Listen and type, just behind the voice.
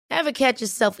Ever catch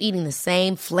yourself eating the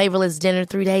same flavorless dinner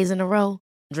 3 days in a row?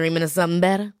 Dreaming of something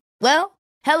better? Well,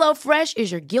 HelloFresh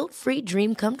is your guilt-free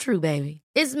dream come true, baby.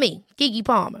 It's me, Keke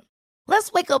Palmer.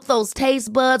 Let's wake up those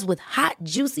taste buds with hot,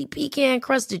 juicy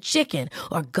pecan-crusted chicken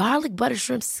or garlic butter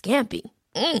shrimp scampi.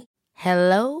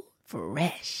 Hello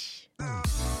Fresh.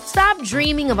 Stop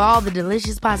dreaming of all the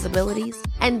delicious possibilities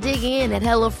and dig in at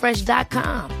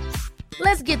HelloFresh.com.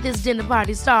 Let's get this dinner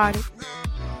party started.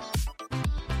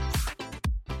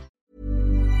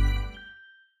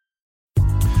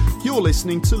 You're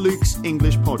listening to Luke's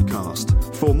English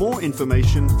Podcast. For more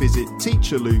information, visit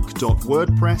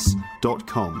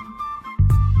teacherluke.wordpress.com.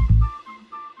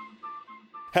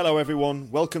 Hello everyone,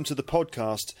 welcome to the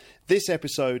podcast. This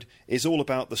episode is all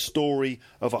about the story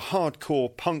of a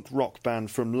hardcore punk rock band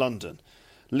from London.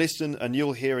 Listen and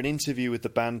you'll hear an interview with the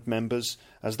band members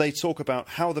as they talk about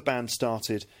how the band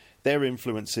started, their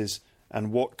influences,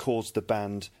 and what caused the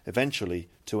band eventually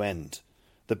to end.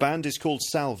 The band is called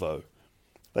Salvo.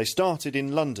 They started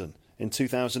in London in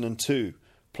 2002,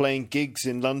 playing gigs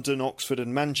in London, Oxford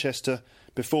and Manchester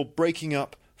before breaking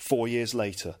up 4 years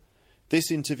later.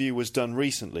 This interview was done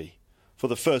recently. For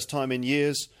the first time in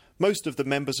years, most of the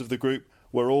members of the group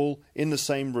were all in the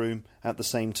same room at the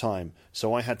same time,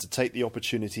 so I had to take the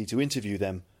opportunity to interview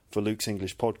them for Luke's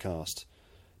English Podcast.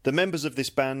 The members of this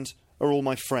band are all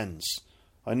my friends.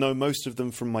 I know most of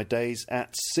them from my days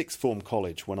at sixth form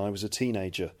college when I was a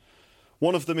teenager.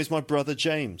 One of them is my brother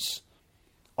James.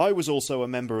 I was also a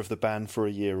member of the band for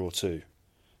a year or two.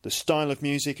 The style of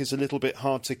music is a little bit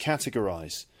hard to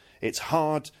categorise. It's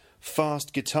hard,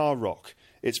 fast guitar rock.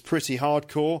 It's pretty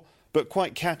hardcore, but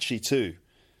quite catchy too.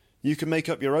 You can make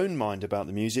up your own mind about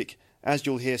the music, as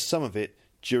you'll hear some of it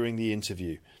during the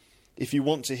interview. If you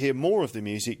want to hear more of the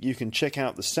music, you can check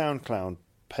out the SoundCloud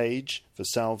page for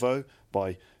Salvo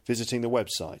by visiting the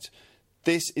website.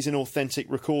 This is an authentic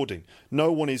recording.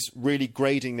 No one is really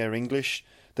grading their English.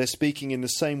 They're speaking in the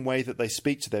same way that they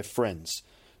speak to their friends.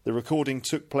 The recording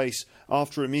took place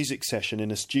after a music session in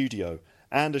a studio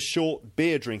and a short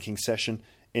beer drinking session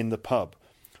in the pub.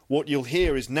 What you'll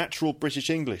hear is natural British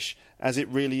English as it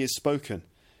really is spoken.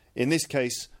 In this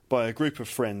case, by a group of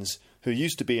friends who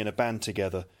used to be in a band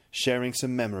together, sharing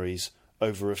some memories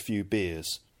over a few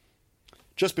beers.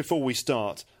 Just before we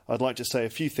start, I'd like to say a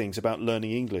few things about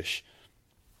learning English.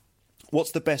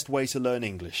 What's the best way to learn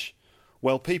English?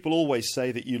 Well, people always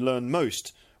say that you learn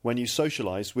most when you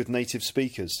socialise with native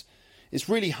speakers. It's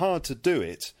really hard to do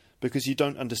it because you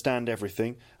don't understand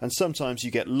everything and sometimes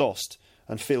you get lost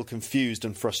and feel confused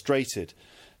and frustrated.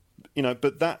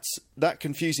 But that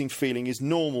confusing feeling is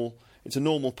normal. It's a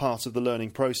normal part of the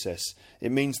learning process.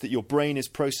 It means that your brain is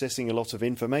processing a lot of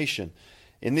information.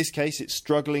 In this case, it's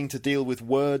struggling to deal with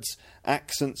words,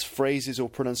 accents, phrases or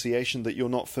pronunciation that you're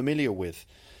not familiar with.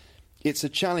 It's a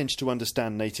challenge to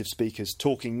understand native speakers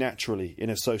talking naturally in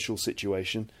a social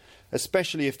situation,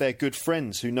 especially if they're good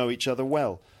friends who know each other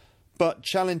well. But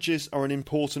challenges are an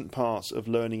important part of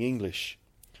learning English.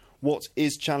 What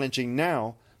is challenging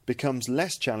now becomes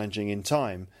less challenging in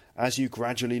time as you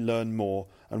gradually learn more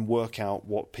and work out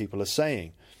what people are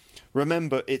saying.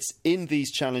 Remember, it's in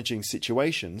these challenging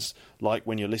situations, like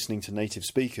when you're listening to native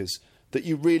speakers, that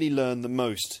you really learn the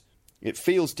most. It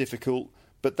feels difficult,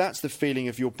 but that's the feeling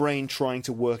of your brain trying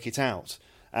to work it out,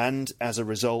 and, as a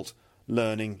result,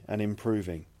 learning and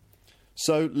improving.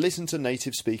 So, listen to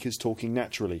native speakers talking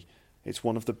naturally. It's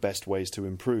one of the best ways to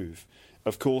improve.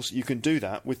 Of course, you can do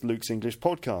that with Luke's English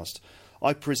Podcast.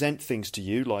 I present things to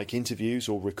you, like interviews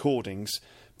or recordings,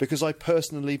 because I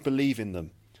personally believe in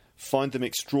them, find them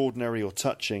extraordinary or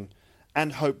touching,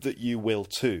 and hope that you will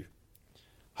too.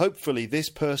 Hopefully,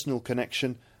 this personal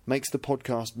connection makes the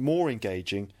podcast more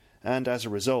engaging and, as a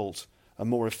result, a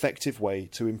more effective way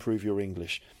to improve your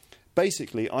English.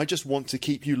 Basically, I just want to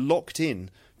keep you locked in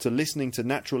to listening to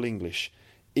natural English,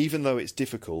 even though it's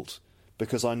difficult,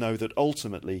 because I know that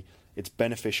ultimately it's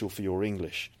beneficial for your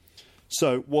English.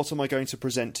 So, what am I going to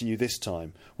present to you this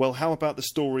time? Well, how about the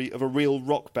story of a real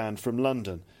rock band from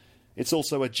London? It's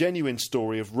also a genuine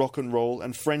story of rock and roll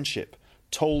and friendship,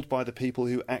 told by the people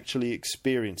who actually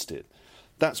experienced it.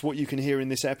 That's what you can hear in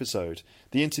this episode.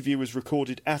 The interview was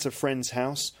recorded at a friend's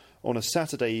house on a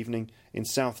Saturday evening in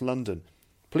South London.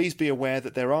 Please be aware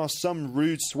that there are some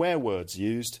rude swear words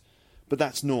used, but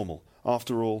that's normal.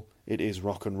 After all, it is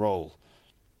rock and roll.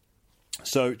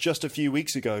 So, just a few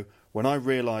weeks ago, when I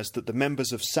realised that the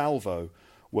members of Salvo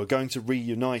were going to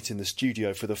reunite in the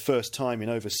studio for the first time in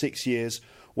over 6 years,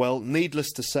 well,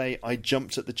 needless to say, I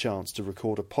jumped at the chance to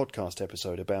record a podcast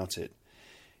episode about it.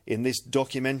 In this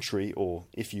documentary, or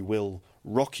if you will,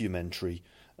 rockumentary,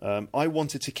 I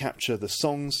wanted to capture the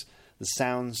songs, the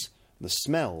sounds, the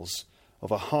smells of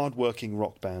a hard-working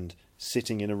rock band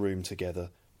sitting in a room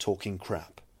together talking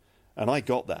crap. And I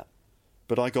got that.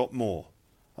 But I got more.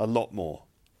 A lot more.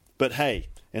 But hey,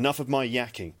 enough of my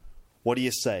yakking. What do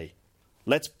you say?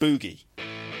 Let's boogie.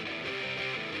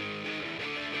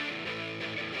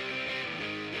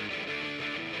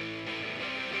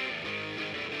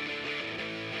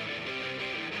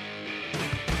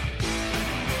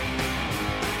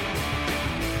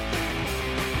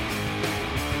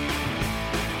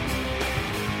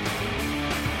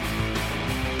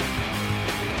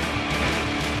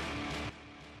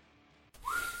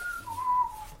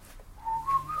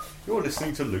 You're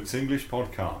listening to Luke's English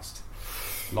Podcast.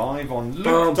 Live on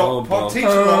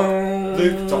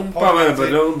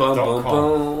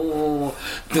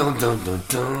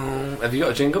luke.podteachable.com. Have you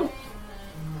got a jingle?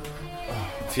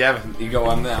 If you haven't, you got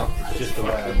one now. Just the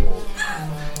way I walk.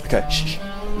 Okay, shh.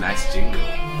 Nice jingle.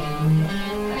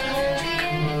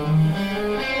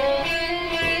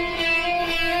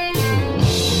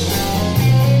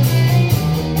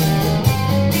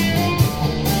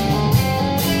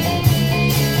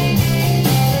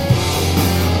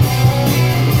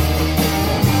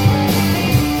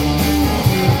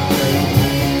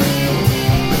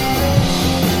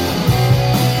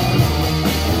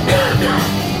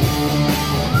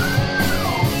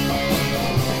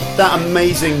 That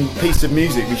amazing piece of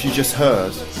music which you just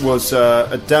heard was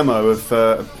a demo of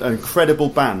an incredible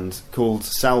band called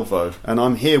Salvo, and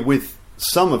I'm here with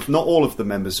not all of the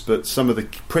members, but some of the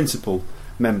principal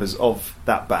members of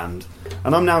that band,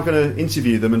 and I'm now going to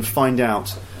interview them and find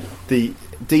out the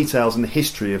details and the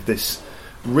history of this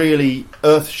really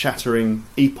earth-shattering,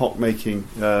 epoch-making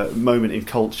moment in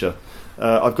culture.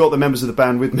 I've got the members of the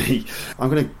band with me.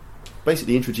 I'm going to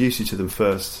basically introduce you to them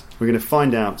first. We're going to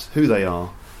find out who they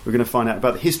are. We're going to find out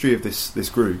about the history of this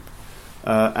group,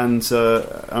 and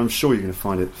I'm sure you're going to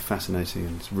find it fascinating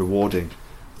and rewarding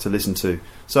to listen to.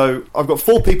 So I've got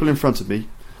 4 people in front of me.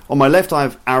 On my left I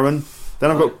have Aaron. Then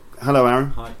I've got... Hello,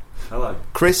 Aaron. Hi. Hello.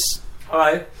 Chris.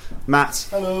 Hi. Matt.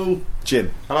 Hello.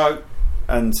 Jim. Hello.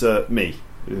 And me,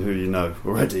 who you know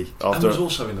already. I was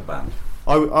also in the band.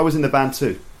 I was in the band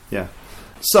too, yeah.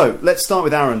 So let's start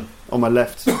with Aaron on my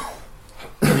left.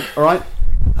 All right.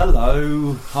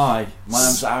 Hello. Hi. My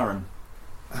name's Aaron.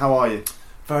 How are you?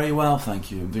 Very well,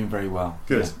 thank you. I'm doing very well.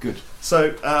 Good. Yeah, good.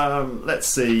 So let's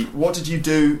see. What did you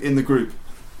do in the group?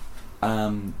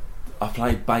 I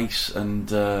played bass and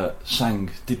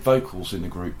did vocals in the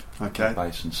group. Okay. Played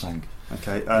bass and sang.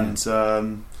 Okay.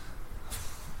 And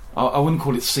I wouldn't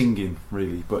call it singing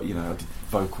really, but you know, I did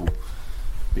vocal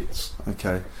bits.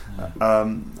 okay. Yeah.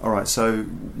 All right. So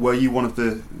were you one of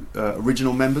the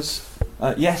original members?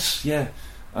 Yes. Yeah.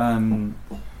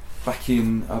 Back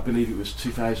in, I believe it was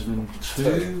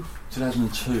 2002.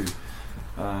 2002.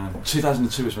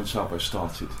 2002 is when Salvo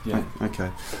started. Yeah.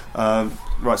 Okay.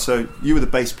 Right. So you were the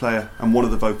bass player and one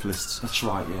of the vocalists. That's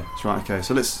right. Yeah. That's right. Okay.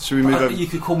 So should we move over? You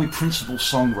could call me principal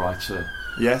songwriter.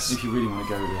 Yes. If you really want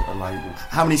to go with a label.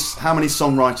 How many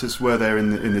songwriters were there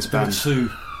in this band?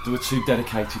 There were two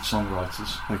dedicated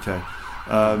songwriters. Okay.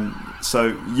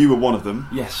 So you were one of them.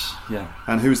 Yes. Yeah.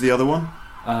 And who was the other one?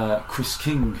 Chris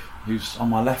King, who's on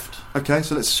my left. Okay.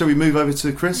 So shall we move over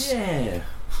to Chris? Yeah.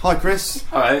 Hi, Chris.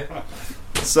 Hi.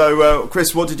 So,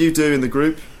 Chris, what did you do in the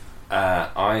group?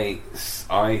 I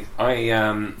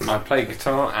play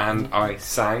guitar and I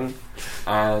sang,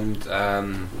 and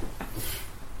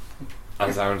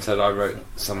as Aaron said, I wrote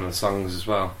some of the songs as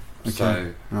well. Okay.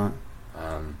 So, right.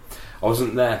 I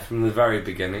wasn't there from the very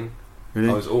beginning. Really?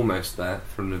 I was almost there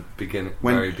from the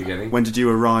very beginning. When did you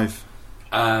arrive?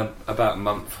 About a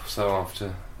month or so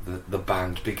after the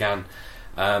band began.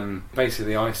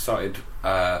 Basically, I started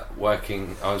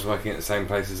working. I was working at the same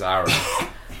place as Aaron,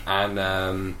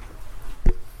 and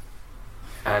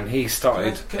he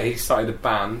started a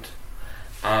band,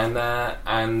 and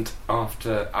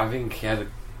after I think he had a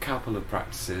couple of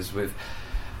practices with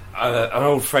an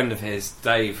old friend of his,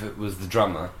 Dave, was the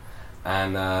drummer,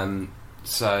 and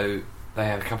so they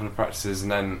had a couple of practices,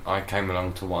 and then I came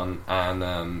along to one, and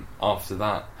after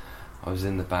that, I was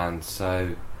in the band.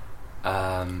 So.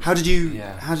 How did you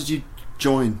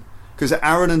join? Because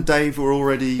Aaron and Dave were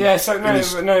already. Yeah, so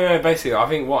no. Basically, I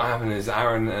think what happened is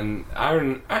Aaron.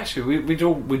 Actually,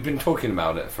 we'd been talking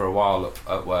about it for a while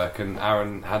at work, and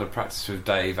Aaron had a practice with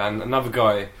Dave and another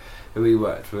guy who he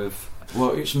worked with.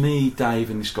 Well, it's me, Dave,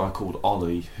 and this guy called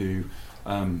Ollie. Who,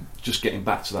 just getting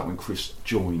back to that, when Chris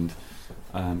joined,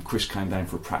 Chris came down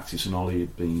for a practice, and Ollie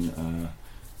had been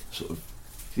sort of,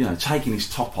 taking his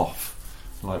top off.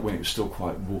 Like when it was still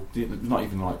quite warm, not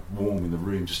even like warm in the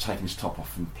room, just taking his top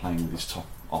off and playing with his top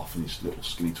off and his little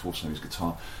skinny torso on his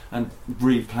guitar, and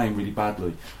playing really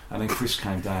badly. And then Chris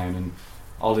came down, and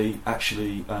Ollie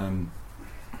actually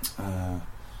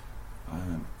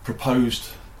proposed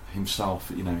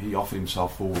himself. You know, he offered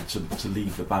himself forward to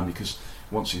leave the band, because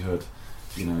once he heard,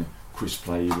 you know, Chris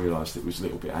play, he realised it was a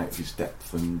little bit out of his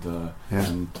depth, and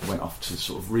went off to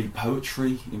sort of read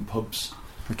poetry in pubs.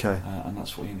 Okay, and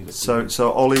that's what he ended up So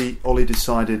doing. Ollie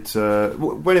decided.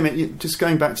 Wait a minute. Just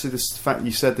going back to this fact,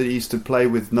 you said that he used to play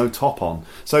with no top on.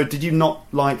 So did you not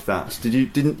like that? You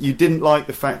didn't like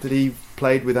the fact that he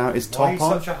played without his top Why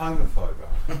are on? you such a homophobe?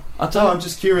 I'm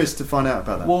just curious to find out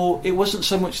about that. Well, it wasn't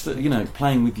so much that, you know,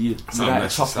 playing without a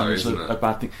top on is unnecessary, a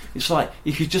bad thing. It's like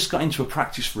if you just got into a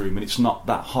practice room and it's not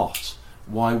that hot,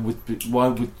 why would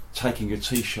taking your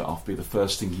t-shirt off be the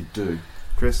first thing you'd do?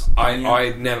 Chris? I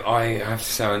have to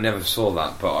say I never saw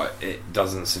that, but it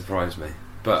doesn't surprise me.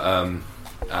 But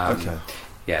Okay.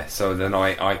 yeah. So then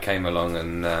I came along,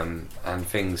 and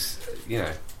things, you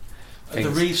know, The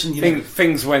reason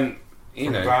things went, you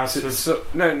From know, bad to-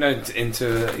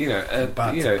 into you know,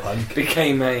 Bad you to know, punk.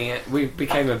 we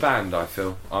became a band. I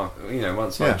feel, you know,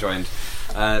 once I Yeah. joined,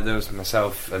 there was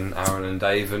myself and Aaron and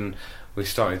Dave, and we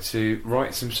started to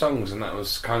write some songs, and that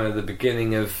was kind of the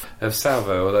beginning of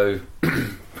Salvo. Although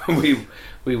we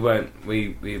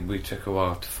took a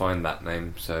while to find that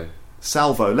name. So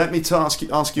Salvo. Let me ask you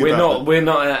about we're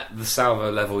not at the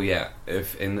Salvo level yet.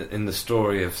 If in the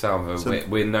story of Salvo, So-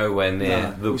 we're nowhere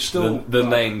near No, we're still- the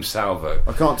name Salvo.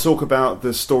 I can't talk about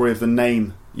the story of the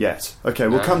name yet. Okay,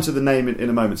 we'll No. come to the name in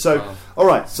a moment. So, Oh. all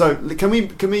right. So, can I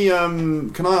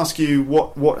ask you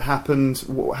what happened?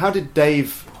 How did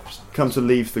Dave come to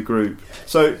leave the group?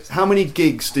 So, how many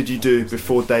gigs did you do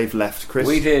before Dave left, Chris?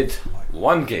 We did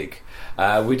one gig.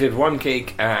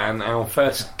 And our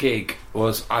first gig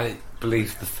was, I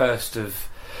believe, the 1st of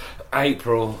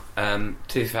April,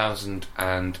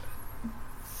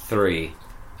 2003.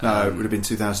 No, it would have been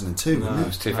 2002, No, wouldn't it it?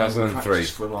 was 2003.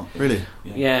 practiced for a long- Really?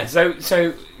 Yeah. So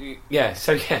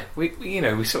we you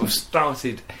know, we sort of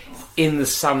started in the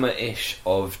summer-ish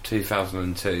of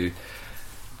 2002,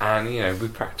 and you know we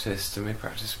practiced,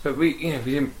 but we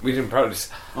didn't practice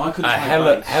I could a play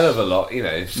bass. hell of a lot, you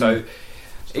know. So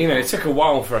you know, it took a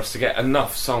while for us to get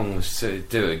enough songs to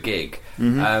do a gig.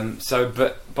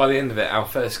 But by the end of it, our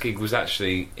first gig was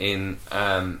actually in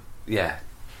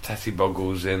Tatty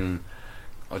Boggles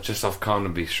just off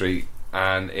Carnaby Street,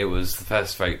 and it was the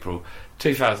 1st of April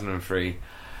 2003.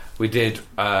 We did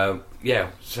so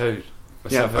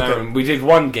myself and okay. Aaron, we did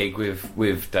one gig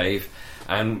with Dave,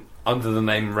 and under the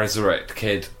name Resurrect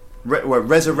Kid.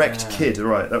 Resurrect Kid,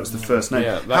 right? That was the first name.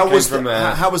 Yeah, that how came was from,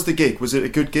 how was the gig? Was it a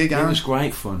good gig, It Aaron? was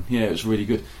great fun. Yeah, it was really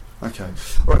good. Okay.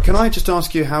 All right. Can I just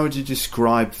ask you, how would you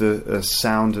describe the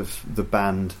sound of the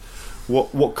band?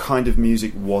 What kind of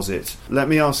music was it? Let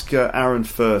me ask Aaron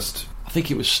first. I think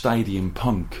it was stadium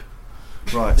punk.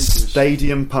 Right,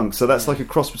 stadium punk. So that's like a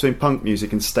cross between punk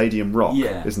music and stadium rock,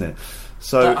 Yeah. isn't it?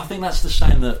 So I think that's the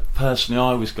sound that personally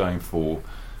I was going for.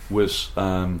 Was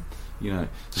you know,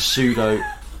 the pseudo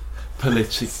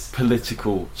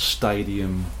political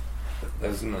stadium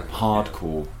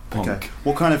hardcore punk. okay.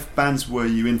 What kind of bands were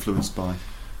you influenced by?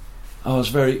 I was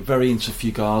very, very into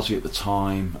Fugazi at the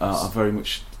time. I very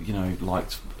much, you know,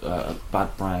 liked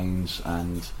Bad Brains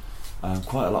and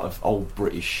quite a lot of old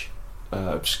British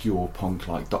obscure punk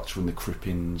like Doctor and the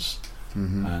Crippins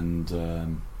and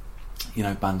you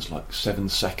know, bands like 7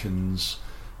 Seconds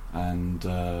and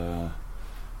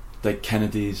Dead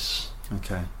Kennedys.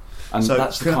 Okay. And So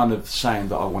that's the can I- kind of sound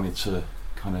that I wanted to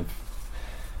kind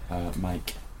of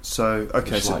make. So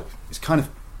okay, It's so like- it's kind of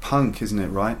punk, isn't it?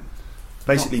 Right.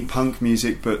 Basically punk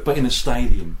music, but in a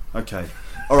stadium. okay.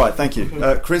 All right, thank you,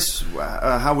 Chris.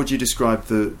 How would you describe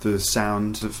the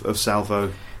sound of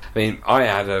Salvo? I mean, I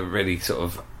had a really sort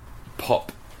of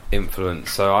pop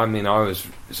influence. So I mean, I was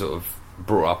sort of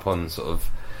brought up on sort of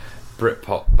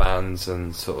Britpop bands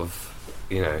and sort of,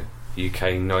 you know,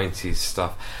 UK 90s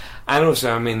stuff. And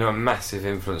also, I mean, a massive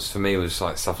influence for me was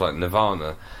like stuff like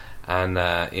Nirvana and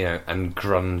you know, and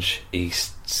grunge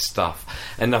East stuff.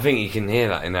 And I think you can hear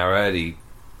that in our early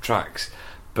tracks.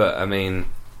 But I mean,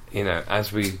 you know,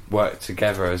 as we worked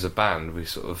together as a band, I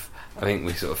think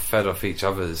we sort of fed off each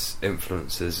other's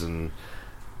influences, and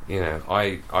you know,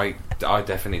 I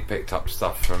definitely picked up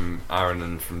stuff from Aaron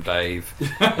and from Dave in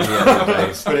the early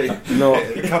days.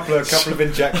 A couple of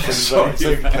injections so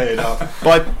cleared up.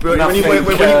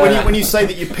 When you say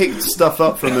that you picked stuff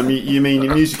up from them, you mean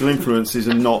your musical influences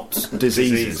and not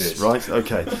diseases, right?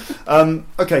 Okay.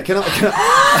 Okay. Can I?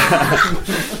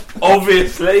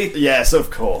 Obviously, Yes, of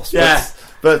course. yeah.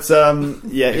 But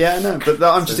But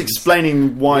I'm just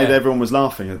explaining why everyone was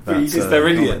laughing at that. Because they're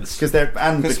idiots. Because they're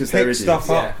idiots. Stuff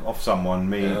up off someone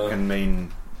can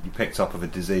mean you picked up of a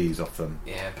disease off them,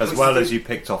 as well as you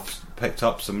picked up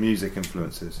some music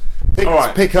influences.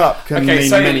 Pick up can mean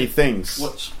many things.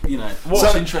 What's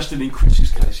interesting in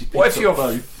Chris's case? He picked up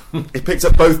both. He picked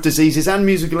up both diseases and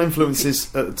musical influences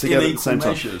together at the same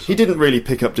time. He didn't really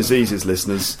pick up diseases,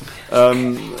 listeners.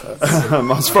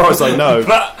 As far as I know,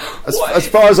 as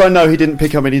far as I know, he didn't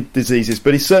pick up any diseases,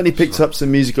 but he certainly picked up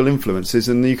some musical influences,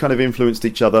 and you kind of influenced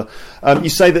each other. You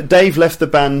say that Dave left the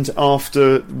band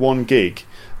after one gig.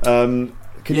 Can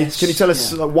you tell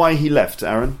us why he left,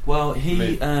 Aaron? Well,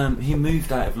 he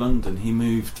moved out of London. He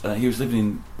moved. He was living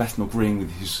in Bethnal Green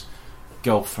with his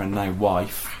girlfriend, now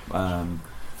wife.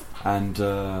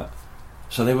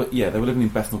 So they were living in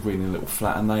Bethnal Green in a little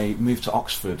flat, and they moved to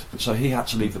Oxford. So he had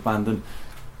to leave the band, and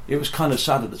it was kind of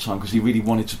sad at the time because he really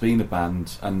wanted to be in a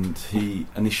band, and he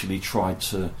initially tried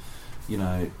to,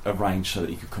 arrange so that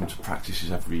he could come to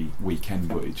practices every weekend,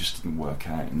 but it just didn't work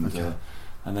out.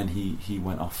 And then he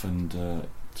went off and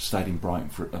stayed in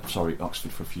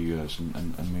Oxford for a few years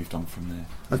and moved on from there.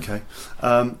 Okay,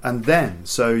 and then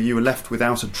so you were left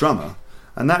without a drummer,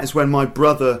 and that is when my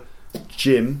brother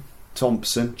James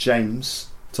Thompson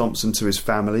to his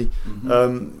family.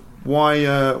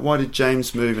 Why did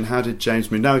James move, and how did James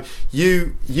move? Now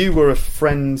you were a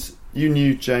friend. You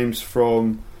knew James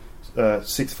from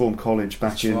sixth form college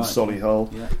back in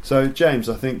Solihull. Yeah. So James,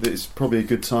 I think that it's probably a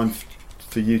good time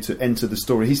for you to enter the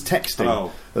story. He's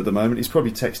texting at the moment. He's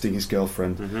probably texting his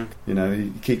girlfriend.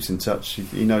 He keeps in touch.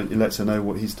 He lets her know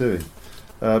what he's doing.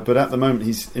 But at the moment,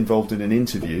 he's involved in an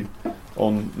interview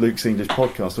on Luke's English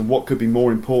podcast, and what could be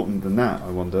more important than that, I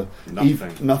wonder?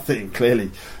 Nothing,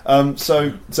 clearly.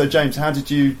 So James, how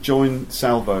did you join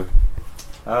Salvo?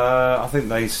 I think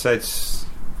they said,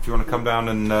 do you want to come down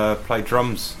and play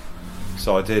drums?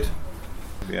 So I did.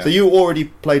 Yeah. So you already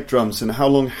played drums, and how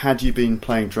long had you been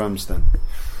playing drums then?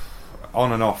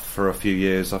 On and off for a few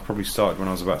years. I probably started when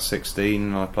I was about 16,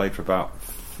 and I played for about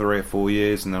 3 or 4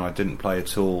 years, and then I didn't play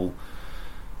at all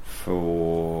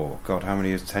for how many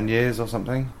years? 10 years or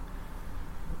something?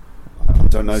 I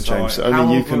don't know, James.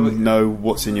 Only you can know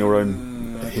what's in your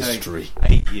own history.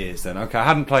 8 years then. Okay, I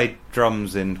hadn't played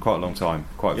drums in quite a long time,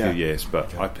 quite a few years,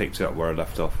 but I picked it up where I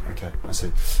left off. Okay, I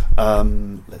see.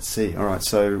 Let's see. All right.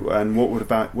 So, and what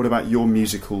about your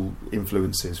musical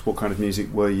influences? What kind of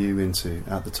music were you into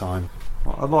at the time?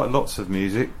 Well, I like lots of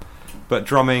music, but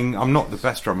drumming. I'm not the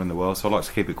best drummer in the world, so I like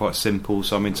to keep it quite simple.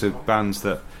 So I'm into bands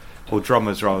or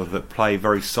drummers rather, that play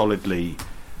very solidly,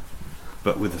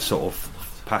 but with a sort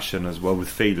of passion as well, with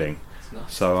feeling.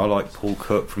 Nice. So I like Paul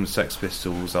Cook from Sex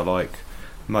Pistols. I like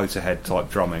Motorhead type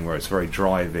drumming, where it's very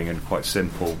driving and quite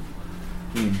simple.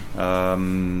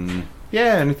 Anything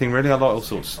really. I like all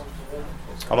sorts.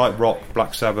 I like rock,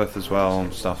 Black Sabbath as well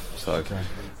and stuff. So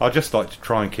I just like to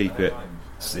try and keep it.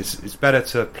 It's better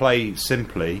to play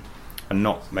simply and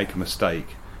not make a mistake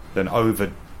than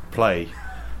overplay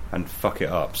and fuck it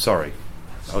up. Sorry,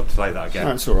 I'll say that again.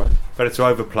 No, it's all right. Better to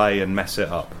overplay and mess it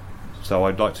up. So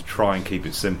I'd like to try and keep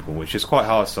it simple, which is quite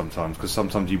hard sometimes, because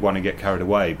sometimes you want to get carried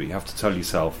away, but you have to tell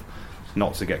yourself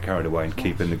not to get carried away and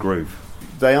keep in the groove.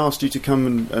 They asked you to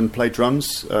come and play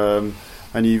drums, and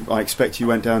I expect you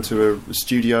went down to a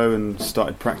studio and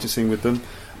started practicing with them.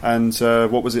 And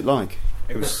what was it like?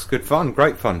 It was good fun,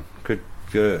 great fun, good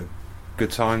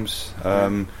times.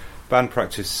 Band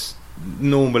practice.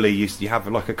 Normally you have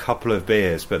like a couple of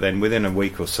beers, but then within a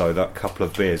week or so that couple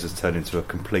of beers has turned into a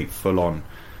complete full-on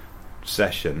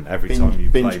session every time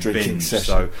you play binge.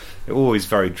 So you're always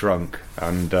very drunk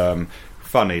and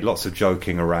funny, lots of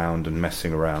joking around and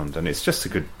messing around, and it's just a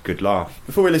good laugh.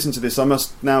 Before we listen to this, I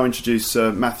must now introduce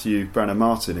Matthew Branner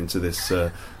Martin into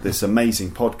this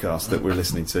amazing podcast that we're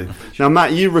listening to. Now,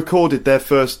 Matt, you recorded their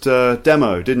first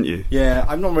demo, didn't you? Yeah,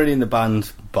 I'm not really in the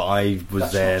band, but I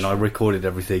was there and I recorded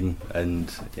everything.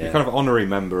 And you're kind of an honorary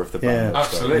member of the band. Yeah,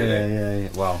 absolutely. Yeah.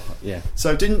 Well, yeah.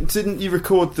 So didn't you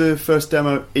record the first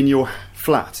demo in your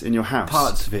flat, in your house?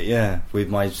 Parts of it, yeah, with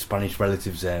my Spanish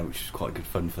relatives there, which was quite good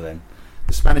fun for them.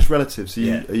 The Spanish relatives?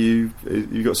 You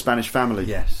got a Spanish family?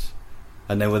 Yes.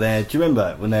 And they were there. Do you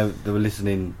remember when they were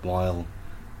listening while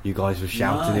you guys were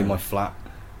shouting in my flat?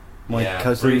 My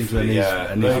cousins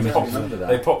and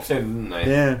they popped in, didn't they?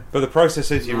 Yeah. But the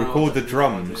process is you record the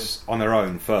drums on their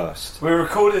own first. We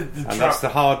recorded the and that's the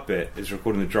hard bit, is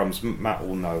recording the drums. Matt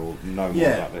will know more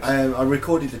about this. I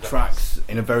recorded the tracks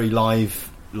in a very live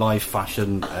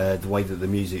fashion, the way that the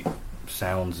music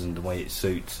sounds and the way it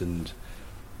suits, and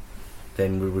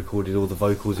then we recorded all the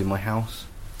vocals in my house.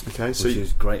 Okay, so which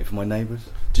is great for my neighbours.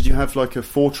 did you have like a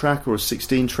 4-track or a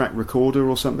 16-track recorder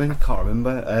or something? I can't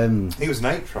remember. He was an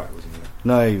 8-track, wasn't he?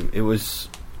 No, it was.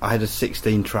 I had a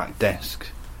 16-track desk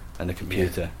and a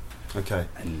computer. Okay.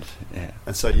 And yeah.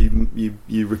 And so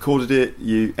you recorded it,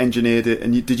 you engineered it,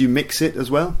 and did you mix it as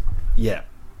well? Yeah.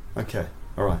 Okay.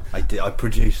 All right. I did. I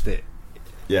produced it.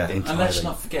 Yeah. And let's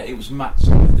not forget, it was Matt's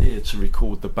idea to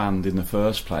record the band in the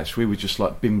first place. We were just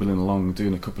like bimbling along,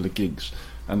 doing a couple of gigs,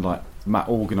 and like Matt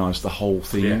organised the whole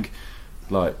thing.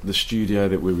 Like the studio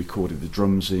that we recorded the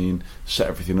drums in, set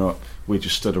everything up. We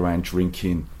just stood around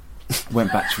drinking,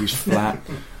 went back to his flat,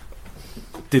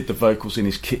 did the vocals in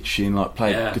his kitchen, like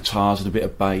played guitars and a bit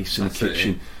of bass in the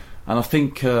kitchen. And I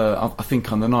think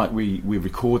on the night we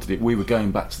recorded it, we were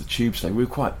going back to the tube station. We were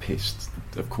quite pissed,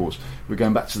 of course. We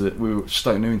were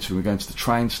Stoke Newington. We were going to the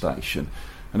train station,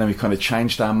 and then we kind of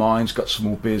changed our minds, got some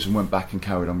more beers, and went back and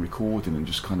carried on recording, and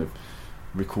just kind of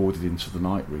recorded into the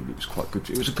night. Really, it was quite good.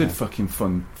 It was a good fucking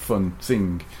fun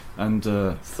thing, and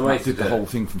I did the whole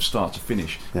thing from start to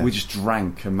finish. Yeah. We just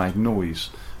drank and made noise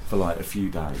for like a few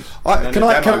days. Can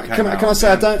I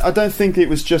say I don't think it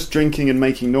was just drinking and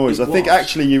making noise. I think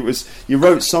actually you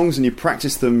wrote songs and you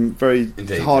practiced them very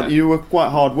hard. Yeah. You were quite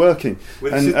hard working,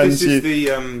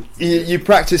 you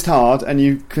practiced hard and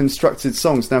you constructed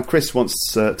songs. Now Chris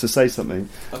wants to say something.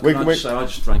 I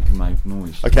just drank and made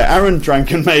noise. Okay, Aaron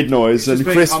drank and made noise, and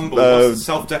Chris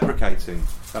self-deprecating.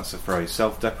 That's a phrase,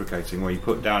 self-deprecating, where you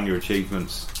put down your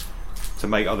achievements to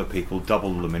make other people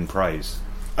double them in praise.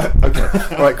 Okay.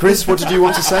 All right, Chris, what did you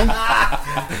want to say?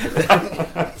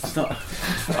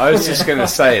 I was just going to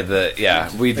say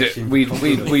that we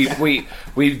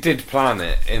did plan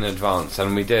it in advance,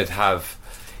 and we did have,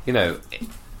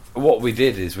 what we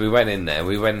did is we went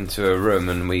into a room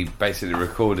and we basically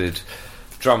recorded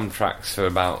drum tracks for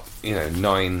about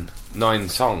 9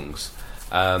 songs,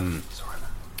 and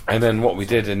then what we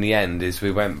did in the end is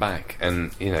we went back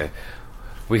and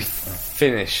we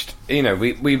finished. We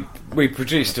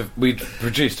produced a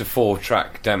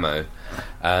 4-track demo,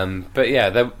 but yeah,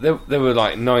 there were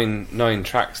like nine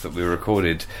tracks that we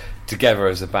recorded together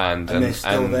as a band, and they're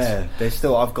still there. They're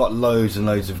still. I've got loads and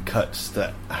loads of cuts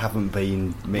that haven't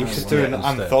been mixed. We should do an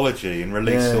anthology and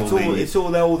release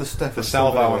all the stuff. The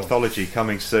Salvo anthology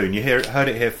coming soon. You heard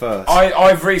it here first.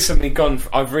 I've recently gone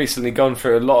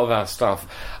through a lot of our stuff.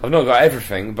 I've not got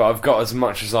everything, but I've got as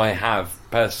much as I have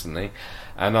personally.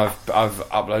 And I've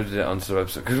uploaded it onto the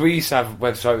website, because we used to have a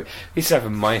website. We used to have a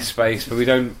MySpace, but we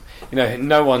don't.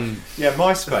 No one. Yeah,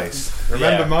 MySpace.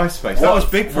 Remember MySpace? That was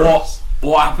big for us.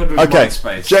 What happened with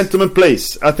MySpace? Gentlemen,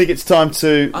 please. I think it's time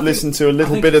to listen to a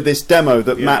little bit of this demo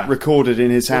that Matt recorded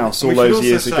in his house all those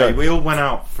years ago. We all went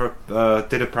out for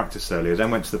did a practice earlier,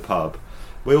 then went to the pub.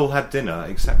 We all had dinner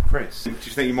except Chris. Do you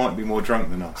think you might be more drunk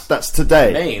than us? That's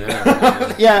today. Me?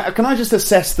 No. Yeah, can I just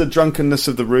assess the drunkenness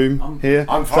of the room here?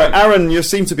 I'm fine. So, Aaron, you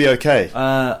seem to be okay.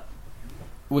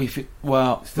 Maybe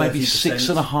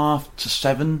 6.5 to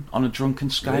 7 on a drunken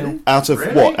scale. Really? Out of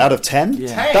what? Out of 10?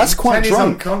 Yeah. That's quite 10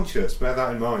 drunk. Is unconscious. Bear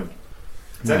that in mind.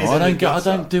 No, I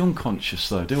don't do unconscious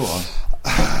though, do I?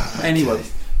 Anyway,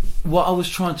 what I was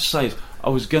trying to say is I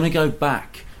was going to go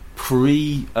back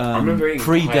pre-demo,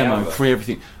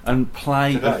 pre-everything, and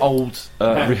play an old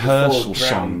rehearsal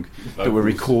song that we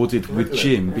recorded with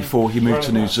Jim before he moved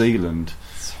to New Zealand.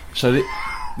 So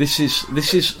this is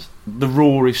the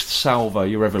rawest salvo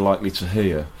you're ever likely to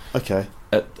hear. Okay.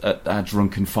 At our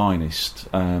drunken finest,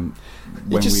 when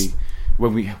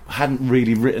we hadn't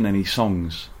really written any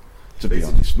songs, to be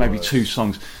honest, maybe 2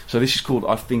 songs. So this is called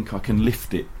 "I Think I Can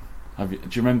Lift It." Do you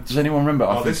remember? Does anyone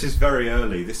remember? This is very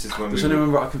early. This is when Does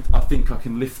anyone remember? I think I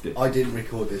can lift it. I didn't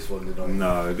record this one, did I?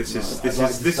 No, this is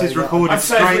recorded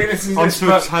straight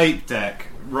onto a tape deck,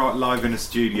 right live in a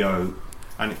studio,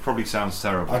 and it probably sounds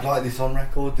terrible. I'd like this on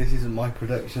record. This isn't my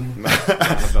production.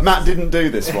 Matt didn't do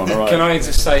this one. All right. Can I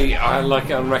just say I like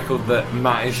it on record that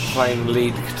Matt is playing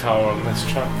lead guitar on this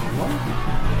track? What?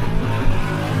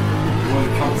 You want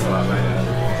to cancel that later?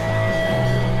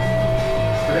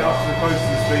 Put it up to the close to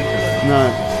the speaker. No.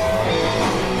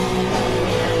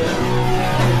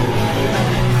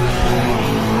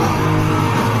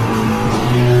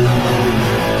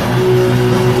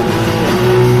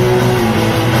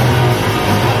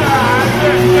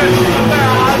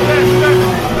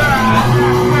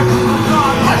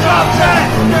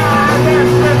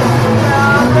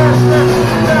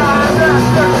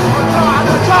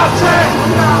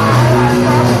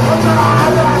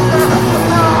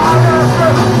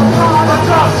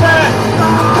 Top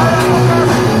 10!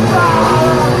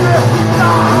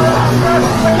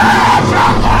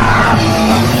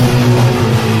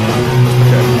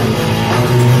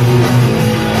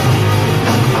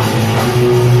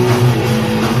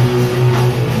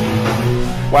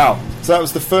 So that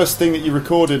was the first thing that you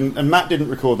recorded, and Matt didn't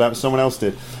record that, but someone else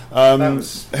did.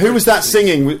 Who was that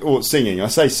singing? Or singing? I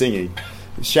say singing,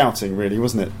 shouting, really,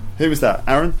 wasn't it? Who was that?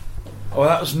 Aaron? Well,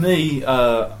 that was me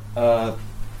on the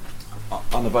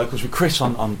vocals with Chris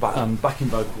on backing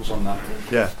vocals on that.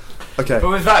 Yeah. Okay. But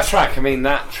with that track, I mean,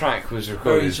 that track was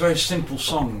recorded. It's a very simple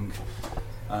song.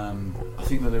 I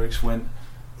think the lyrics went.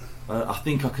 I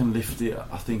think I can lift it.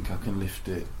 I think I can lift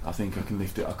it. I think I can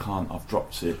lift it. I can't. I've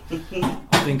dropped it.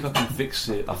 I think I can fix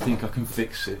it. I think I can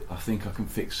fix it. I think I can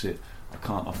fix it. I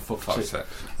can't. I've fucked it.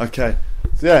 Okay.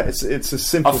 So yeah, it's a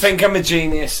simple. I think I'm a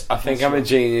genius. I think I'm a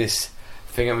genius.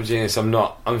 I think I'm a genius. I'm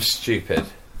not. I'm stupid.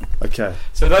 Okay.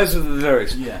 So those are the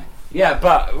lyrics. Yeah. Yeah,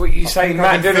 but what you say,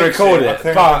 Matt didn't record it. I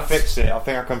think I can fix it. I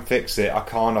think I can fix it. I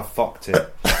can't. I fucked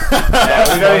it.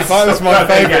 That was my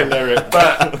favourite lyric.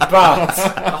 But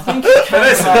I think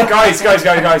listen,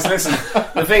 guys, listen.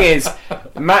 The thing is,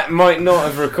 Matt might not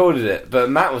have recorded it, but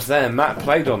Matt was there. Matt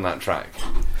played on that track.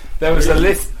 There was a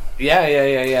list.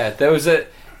 Yeah. There was a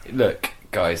look,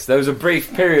 guys. There was a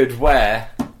brief period where,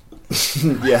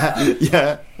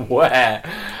 where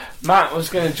Matt was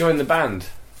going to join the band.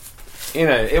 You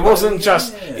know, it wasn't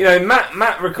just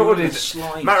Matt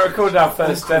recorded our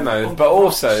first demo, but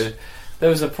also there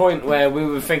was a point where we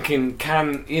were thinking,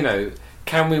 can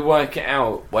we work it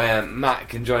out where Matt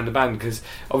can join the band? Because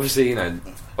obviously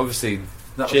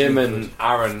Jim and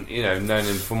Aaron, known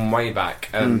him from way back,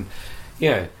 and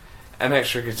an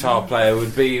extra guitar player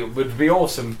would be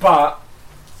awesome, but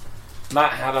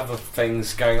Matt had other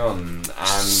things going on,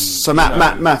 and so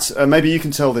Matt, maybe you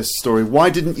can tell this story. Why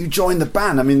didn't you join the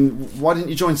band? I mean, why didn't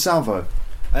you join Salvo?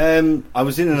 I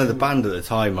was in another band at the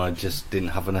time. I just didn't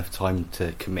have enough time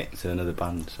to commit to another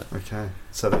band. So. Okay,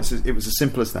 so it was as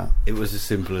simple as that. It was as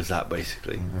simple as that,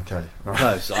 basically. Okay, all right.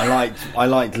 Close. I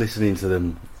liked listening to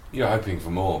them. You're hoping for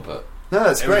more, but no,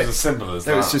 that's great. It was as simple as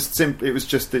that. It was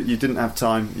just that you didn't have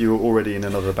time. You were already in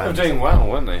another band. They were doing well,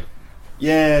 weren't they?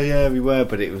 Yeah, we were,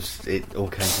 but it all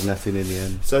came to nothing in the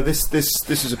end. So this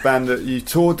is a band that you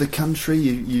toured the country.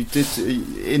 You did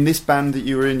in this band that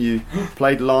you were in. You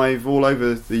played live all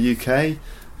over the UK.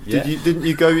 Yeah. Didn't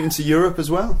you go into Europe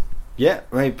as well? Yeah,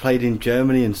 we played in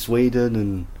Germany and Sweden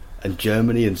and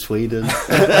Germany and Sweden.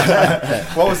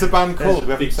 What was the band called?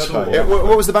 We haven't said that yet.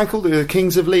 What was the band called? The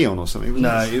Kings of Leon or something?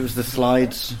 No, it was the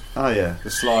Slides. Oh yeah, the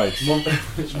Slides.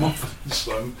 It's Mumford and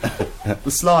Son.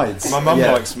 The Slides. My mum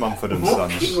likes Mumford and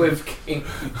Sons. Walking with Kings.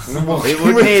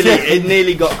 It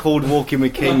nearly got called Walking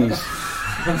with Kings.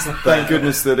 Thank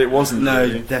goodness that it wasn't. No,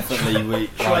 definitely we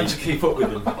trying to keep up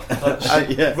with them.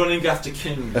 Running after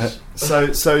Kings. So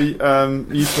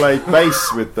you played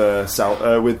bass with the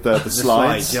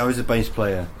Slides. Yeah, I was a bass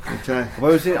player. Okay.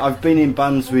 Well, I've been in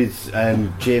bands with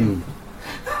Jim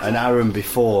and Aaron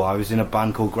before. I was in a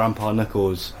band called Grandpa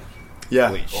Knuckles.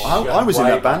 Yeah, I was in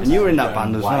that band. And you were in that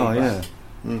band as well, yeah.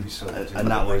 And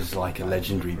that was like a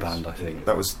legendary band, I think.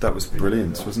 That was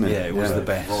brilliant, wasn't it? Yeah, it was the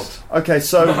best. Okay,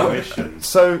 so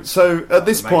at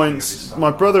this point, my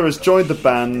brother has joined the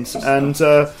band, and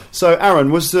so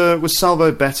Aaron, was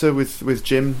Salvo better with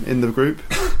Jim in the group?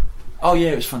 Oh yeah,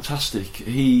 it was fantastic.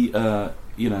 He,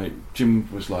 Jim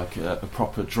was like a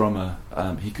proper drummer.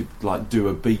 He could like do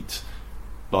a beat,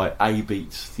 like a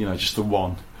beat, just the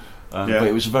one. But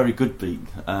it was a very good beat,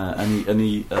 and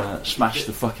he smashed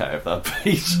the fuck out of that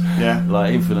beat,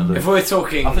 like infinitely. If we're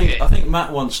talking, I think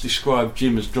Matt once described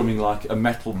Jim as drumming like a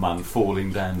metal man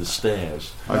falling down the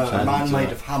stairs. A man made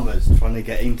of hammers trying to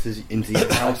get into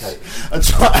your house.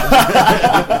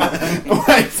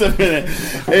 Wait a minute.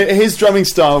 His drumming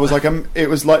style was like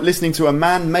listening to a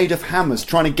man made of hammers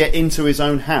trying to get into his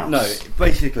own house. No,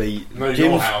 basically,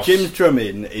 Jim's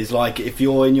drumming is like if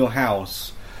you're in your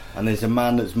house. And there's a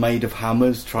man that's made of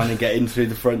hammers trying to get in through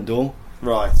the front door.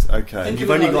 Right. Okay. And you've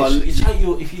only got. It's how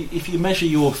if you measure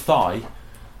your thigh,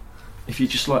 if you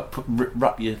just like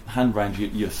wrap your hand around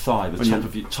your thigh,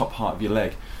 the top part of your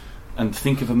leg, and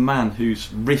think of a man whose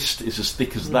wrist is as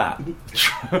thick as that.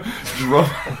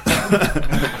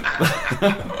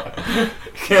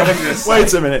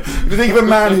 Wait a minute. If you think of a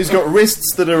man who's got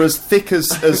wrists that are as thick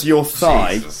as your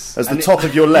thigh, as the top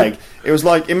of your leg, it was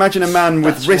like, imagine a man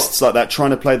with wrists like that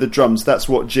trying to play the drums. That's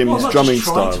what Jim's drumming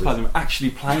style is. Actually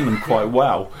playing them quite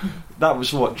well. That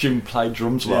was what Jim played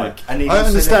drums like. And I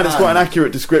understand it's quite an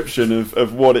accurate description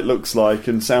of what it looks like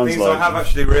and sounds like. I have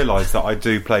actually realised that I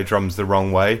do play drums the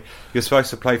wrong way. You're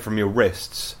supposed to play from your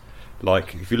wrists.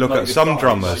 Like, if you look at some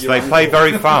drummers, they play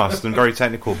very fast and very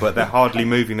technical, but they're hardly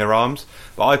moving their arms.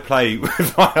 But I play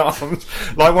with my arms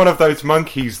like one of those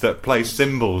monkeys that play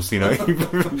cymbals, A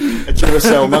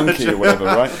Duracell monkey or whatever,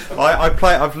 right? I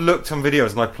play. I've looked on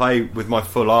videos and I play with my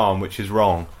full arm, which is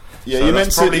wrong. Yeah, so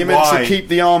you're meant to keep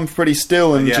the arm pretty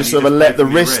still and just sort of let the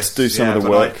wrist do some of the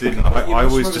work. I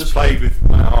always just played with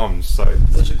my arms. So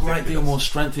there's a great deal more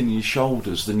strength in your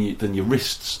shoulders than your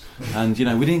wrists. And we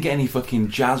didn't get any fucking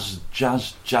jazztronica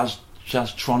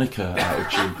out of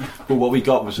Jim, but what we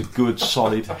got was a good,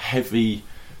 solid, heavy,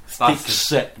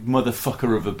 thick-set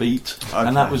motherfucker of a beat,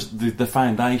 and that was the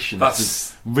foundation.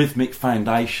 The rhythmic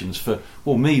foundations for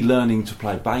me learning to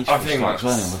play bass. I didn't have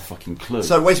a fucking clue.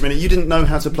 So wait a minute, you didn't know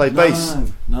how to play bass?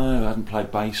 No, I hadn't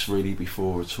played bass really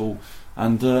before at all,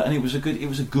 and it was a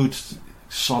good,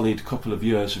 solid couple of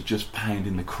years of just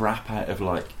pounding the crap out of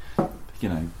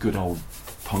good old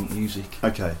punk music.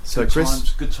 Okay, so good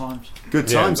Chris, good times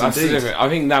indeed. I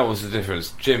think that was the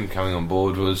difference. Jim coming on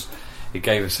board it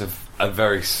gave us a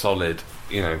very solid,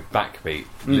 backbeat.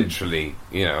 Literally,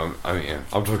 I'm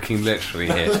talking literally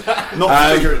here,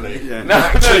 not figuratively. Yeah. No,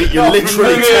 actually, you're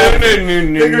literally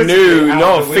no,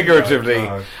 not figuratively.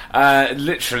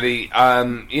 Literally,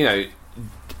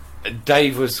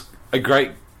 Dave was a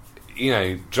great,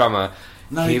 drummer.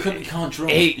 No, he can't drum.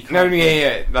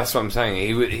 That's what I'm saying.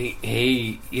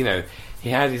 He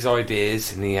had his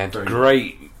ideas and he had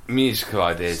great musical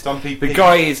ideas. The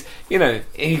guy is,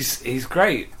 he's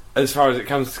great as far as it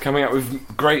comes to coming up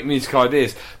with great musical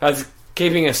ideas. That's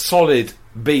keeping a solid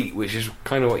beat, which is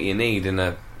kind of what you need in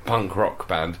a punk rock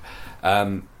band.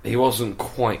 He wasn't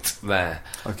quite there.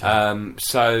 Okay.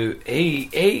 So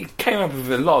he came up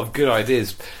with a lot of good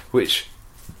ideas, which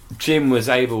Jim was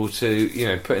able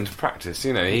to, put into practice.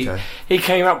 He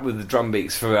came up with the drum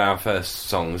beats for our first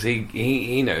songs. He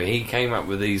came up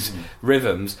with these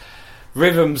rhythms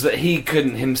that he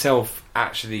couldn't himself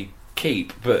actually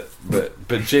keep, but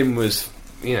Jim was,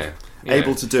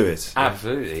 able to do it.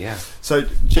 Absolutely, yeah. So,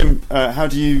 Jim, how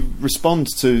do you respond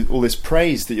to all this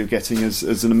praise that you're getting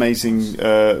as an amazing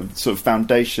sort of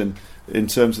foundation in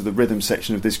terms of the rhythm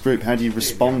section of this group? How do you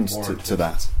respond to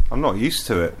that? I'm not used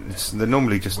to it. They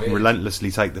normally just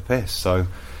relentlessly take the piss, so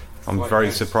I'm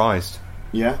very surprised.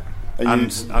 Yeah,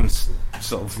 and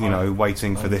sort of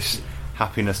waiting for this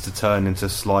happiness to turn into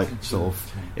slight sort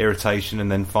of irritation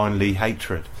and then finally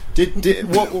hatred.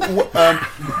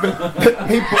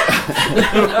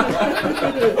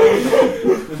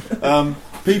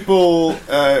 People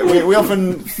we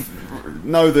often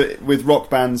know that with rock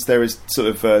bands there is sort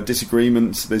of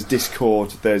disagreements, there's discord,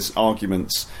 there's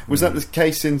arguments. Was that the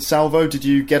case in Salvo? Did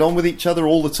you get on with each other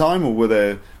all the time, or were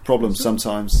there problems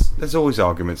sometimes? There's always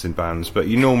arguments in bands, but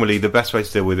the best way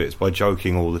to deal with it is by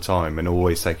joking all the time and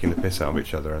always taking the piss out of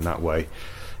each other, and that way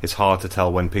it's hard to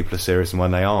tell when people are serious and when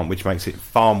they aren't, which makes it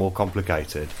far more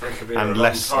complicated and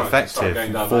less effective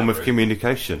form of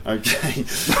communication. Okay.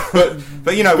 but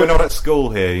we're not at school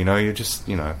here, you're just,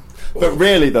 But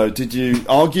really, though, did you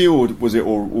argue, or was it,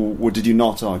 or did you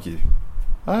not argue?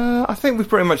 I think we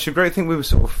pretty much agreed. I think we were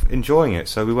sort of enjoying it,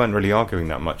 so we weren't really arguing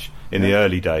that much in the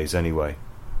early days, anyway.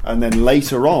 And then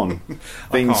later on,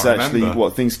 things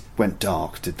went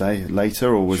dark. Did they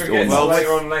later, or was it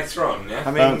later on? Yeah.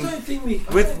 I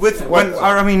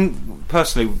mean,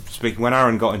 personally speaking, when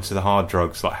Aaron got into the hard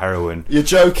drugs like heroin, you're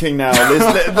joking now.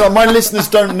 My listeners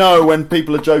don't know when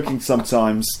people are joking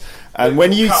sometimes. And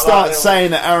when you start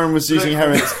saying that Aaron was using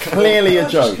heroin, it's clearly a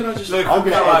joke. I'm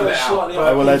going to edit out.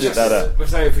 I will edit that out.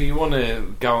 So if you want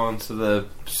to go on to the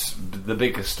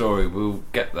bigger story, we'll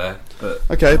get there. But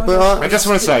okay, but I just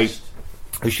want to say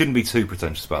we shouldn't be too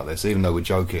pretentious about this, even though we're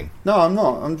joking. No, I'm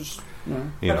not. I'm just.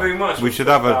 We should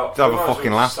have a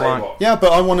fucking laugh line. Yeah,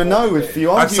 but I want to know if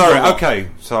you argue. Okay,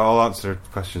 so I'll answer the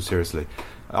question seriously.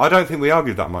 I don't think we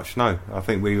argued that much. No, I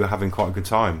think we were having quite a good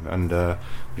time and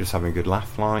just having a good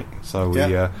laugh, So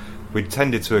we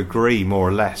tended to agree more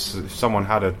or less. If someone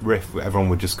had a riff, everyone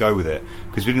would just go with it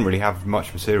because we didn't really have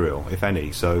much material, if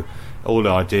any. So all the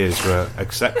ideas were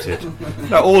accepted.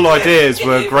 All ideas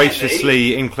were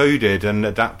graciously included and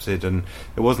adapted, and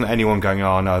there wasn't anyone going,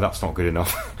 "Oh no, that's not good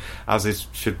enough," as is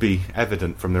should be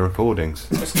evident from the recordings.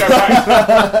 Let's go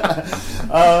back.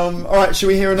 All right, shall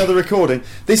we hear another recording?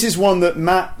 This is one that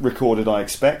Matt recorded, I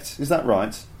expect. Is that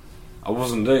right? I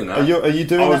wasn't doing that. Are you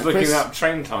doing that, I was looking Chris? up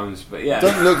train times, but yeah.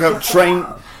 Don't look up train...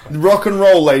 Rock and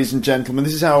roll, ladies and gentlemen.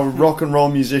 This is how rock and roll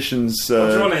musicians... what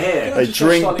do you want to hear? They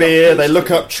drink beer, they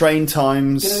look up train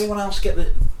times. Did anyone else get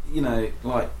the...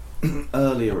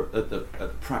 earlier at the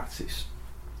practice,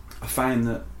 I found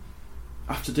that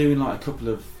after doing a couple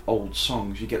of old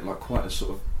songs, you get quite a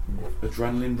sort of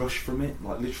adrenaline rush from it,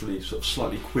 literally sort of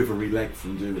slightly quivery leg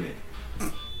from doing it,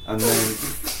 and then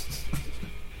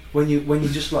when you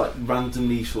just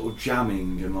randomly sort of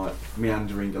jamming and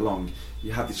meandering along,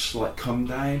 you have this slight come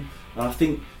down, and I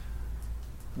think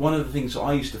one of the things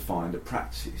I used to find at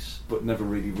practice, but never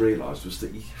really realised, was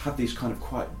that you had these kind of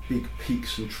quite big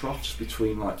peaks and troughs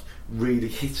between like really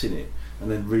hitting it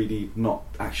and then really not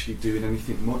actually doing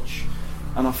anything much.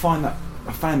 And I found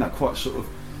that quite sort of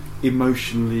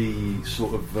emotionally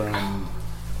sort of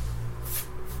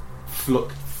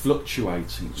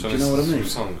fluctuating. So do you know what I mean?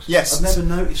 Songs. Yes. I've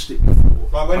never noticed it before.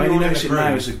 Like when I only you're in notice the it now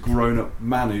groove. as a grown-up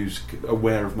man who's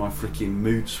aware of my freaking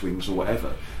mood swings or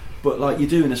whatever. But like you're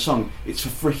doing a song, it's a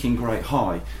freaking great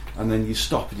high, and then you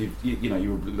stop and you know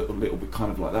you're a little bit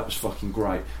kind of like, that was fucking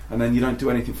great, and then you don't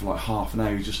do anything for like half an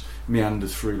hour. You just meander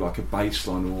through like a bass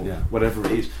line or whatever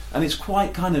it is, and it's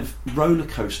quite kind of roller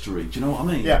coastery. Do you know what I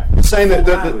mean? Yeah, saying that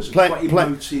quite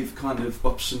emotive kind of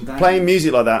ups and downs. Playing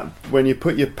music like that, when you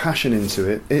put your passion into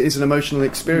it, it is an emotional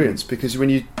experience, because when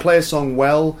you play a song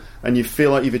well and you feel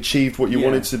like you've achieved what you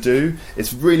wanted to do,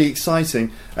 it's really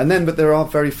exciting. But there are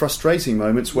very frustrating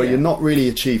moments where you're not really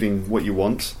achieving what you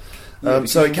want.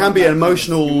 So it can be an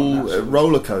emotional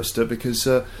roller coaster, because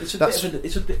it's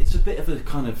a bit of a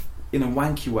kind of, in a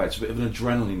wanky way, it's a bit of an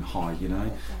adrenaline high, you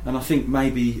know. And I think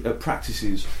maybe at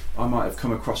practices I might have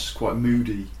come across as quite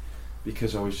moody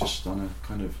because I was just on a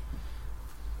kind of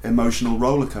emotional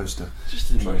roller coaster.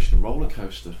 Just an emotional roller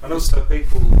coaster. And also,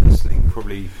 people listening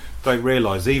probably don't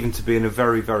realise, even to be in a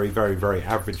very, very, very, very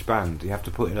average band, you have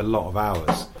to put in a lot of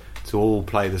hours to all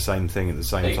play the same thing at the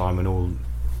same time and all.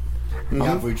 The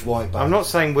average white band. I'm not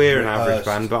saying we're an average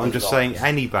band, but I'm just saying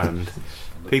any band.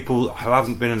 People who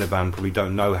haven't been in a band probably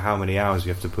don't know how many hours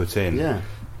you have to put in. Yeah.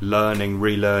 Learning,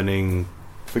 relearning,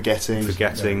 forgetting,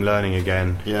 learning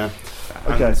again. Yeah.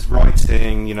 And Okay.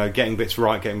 writing, you know, getting bits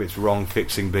right, getting bits wrong,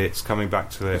 fixing bits, coming back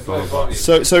to it. Blah, blah, blah.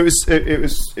 So it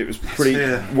was pretty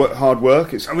hard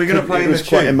work. Are we gonna play It was the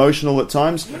quite tune? emotional at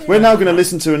times. We're now going to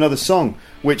listen to another song,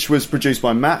 which was produced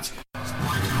by Matt.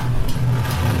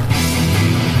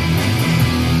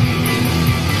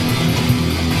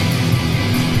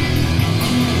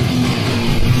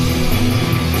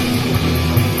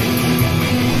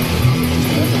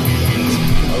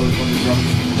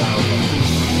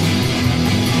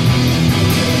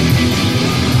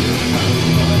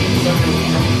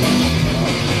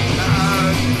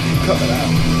 Cut that out.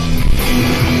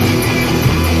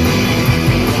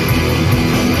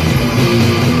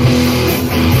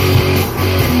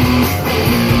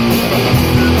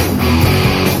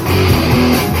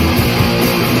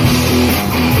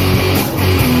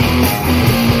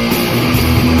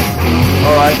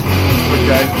 All right.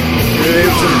 Okay. Here it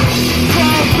is.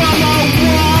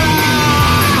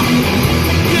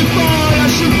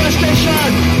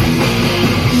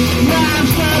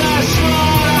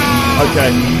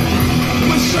 Okay.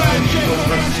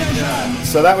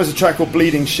 So that was a track called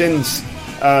Bleeding Shins,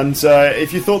 and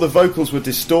if you thought the vocals were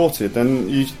distorted,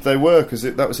 then they were, because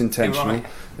that was intentional. Right.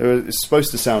 It's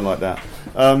supposed to sound like that.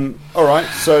 All right,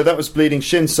 so that was Bleeding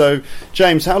Shins. So,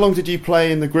 James, how long did you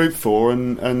play in the group for,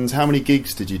 and how many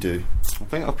gigs did you do? I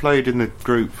think I played in the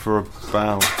group for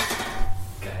about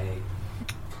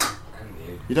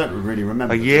You don't really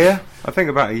remember. a year. I think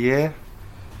about a year.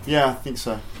 Yeah, I think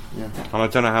so. Yeah. And I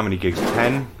don't know how many gigs.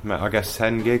 10? I guess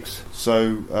 10 gigs.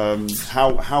 So,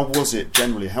 how was it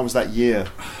generally? How was that year?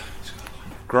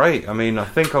 Great. I mean, I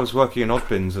think I was working in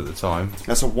Oddbins at the time.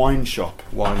 That's a wine shop.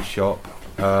 Wine shop.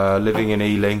 Living in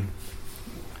Ealing.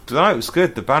 No, it was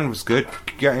good. The band was good.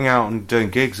 Getting out and doing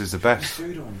gigs is the best.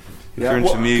 If you're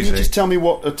into music. Can you just tell me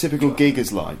what a typical gig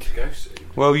is like?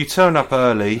 Well, you turn up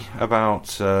early, about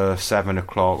 7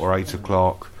 o'clock or 8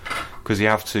 o'clock, because you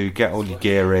have to get all your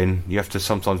gear in. You have to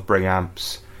sometimes bring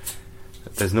amps.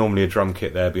 There's normally a drum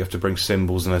kit there, but you have to bring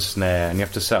cymbals and a snare, and you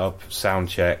have to set up sound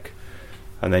check.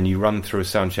 And then you run through a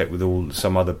sound check with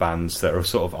some other bands that are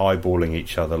sort of eyeballing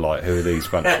each other, like, who are these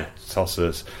bunch of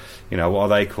tossers? You know, what are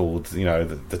they called? You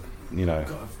know,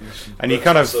 and you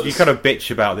kind of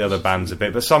bitch about the other bands a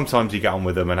bit, but sometimes you get on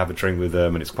with them and have a drink with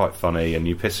them, and it's quite funny, and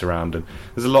you piss around, and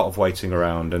there's a lot of waiting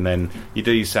around, and then you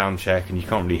do your sound check, and you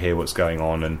can't really hear what's going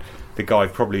on, and the guy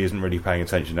probably isn't really paying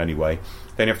attention anyway.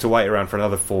 Then you have to wait around for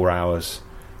another 4 hours,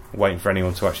 waiting for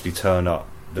anyone to actually turn up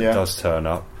that does turn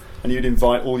up. And you'd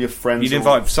invite all your friends. You'd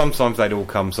invite. Sometimes they'd all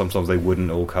come. Sometimes they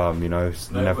wouldn't all come. You know,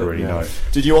 you never really know.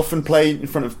 Did you often play in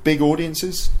front of big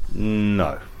audiences?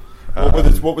 No.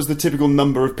 What was the typical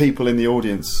number of people in the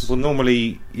audience? Well,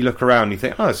 normally you look around and you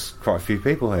think, oh, there's quite a few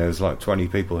people here. There's like 20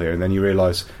 people here, and then you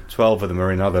realise 12 of them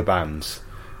are in other bands.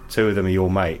 2 of them are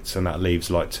your mates, and that leaves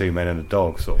like 2 men and a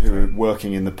dog, sort of. Who are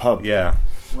working in the pub. Yeah.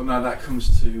 Well, no, that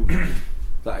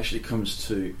actually comes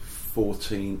to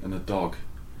 14 and a dog.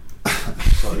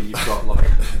 So you've got like.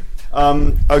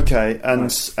 Okay,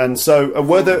 and so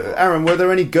were there, Aaron? Were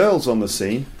there any girls on the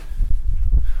scene?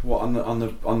 What on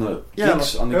the Yeah,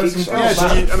 gigs? like- On the gigs? Yeah, so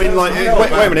I mean, like,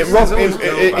 wait a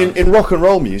minute. In rock and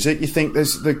roll music, you think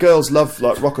the girls love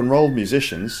like rock and roll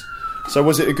musicians. So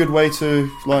was it a good way to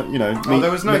like meet?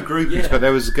 There was no groupies, Yeah. but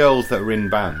there was girls that were in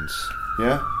bands.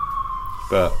 Yeah.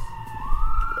 But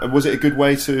Was it a good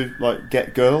way to like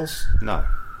get girls? no.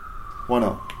 Why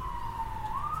not?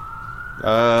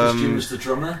 Because Jim was the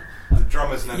drummer. The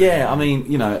drummers never. Yeah, I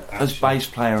mean, as bass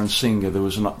player and singer, there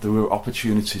were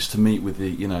opportunities to meet with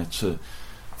to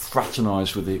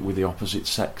fraternise with the opposite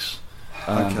sex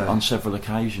on several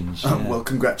occasions. Yeah. Well,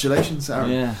 congratulations, Aaron.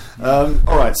 Yeah.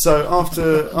 All right. So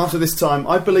after this time,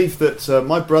 I believe that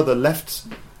my brother left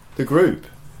the group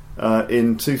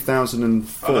in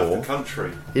 2004. I left the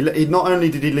country. He not only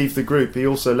did he leave the group, he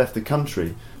also left the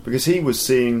country because he was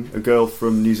seeing a girl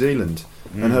from New Zealand,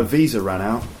 and her visa ran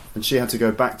out, and she had to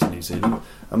go back to New Zealand.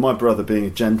 And my brother, being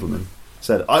a gentleman,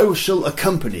 said, "I shall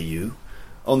accompany you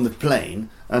on the plane."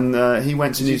 And he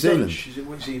went to New Zealand.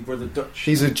 Was he brother Dutch?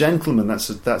 He's a gentleman. That's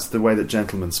the way that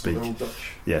gentlemen speak. They're all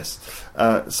Dutch. Yes.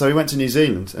 So he went to New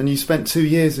Zealand, and you spent 2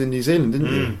 years in New Zealand,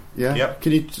 didn't you? Yeah. Yep.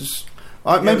 Can you just?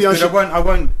 Maybe I should. I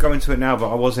won't go into it now,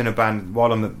 but I was in a band while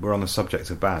we're on the subject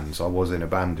of bands. I was in a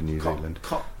band in New Zealand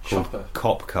called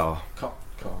Cop Car.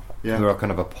 Yeah. We were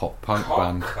kind of a pop punk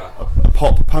band. A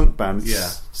pop punk band.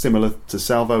 Yeah. Similar to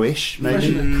Salvo-ish,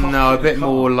 maybe. No, a bit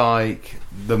more like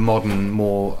the modern,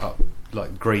 more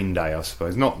like Green Day, I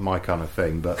suppose. Not my kind of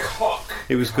thing, but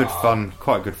it was good fun.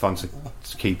 Quite good fun to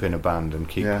keep in a band and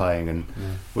keep playing. And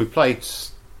we played,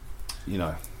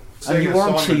 And you were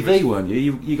on TV, weren't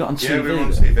you? You got on TV. Yeah, we were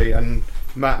on TV. And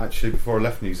Matt, actually, before I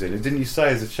left New Zealand, didn't you say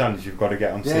as a challenge you've got to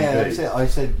get on TV? Yeah, that's it. I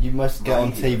said you must get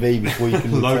on TV before you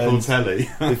can local telly.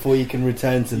 Before you can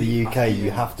return to the UK, you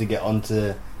have to get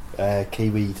onto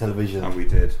Kiwi television. And we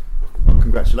did. Well,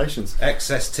 congratulations.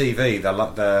 Excess TV,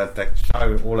 the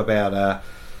show all about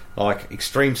like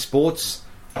extreme sports,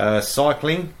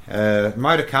 cycling,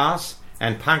 motor cars,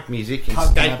 and punk music and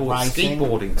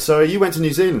skateboarding. So you went to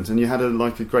New Zealand and you had a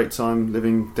great time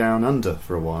living down under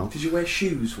for a while. Did you wear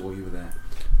shoes while you were there?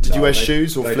 Did you wear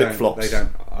shoes or flip flops? They don't.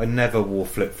 I never wore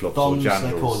flip flops or jandals.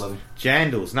 They call them.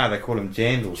 Jandals. No, they call them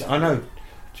jandals. I know.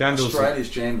 Jandals. Australia's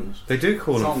jandals. They do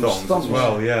call them thongs as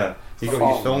well. Yeah. You got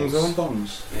your thongs on?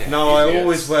 Thongs. Yeah, no, I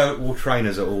always wear all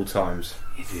trainers at all times.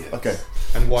 Idiots. Okay.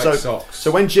 And white socks.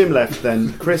 So when Jim left,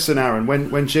 then Chris and Aaron,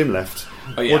 when Jim left,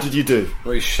 what did you do?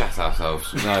 We shat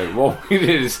ourselves. No, what we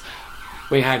did is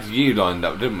we had you lined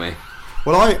up, didn't we?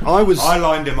 Well, I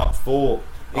lined him up for.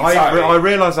 Exactly. I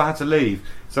realised I had to leave,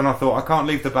 so then I thought I can't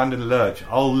leave the band in the lurch.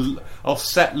 I'll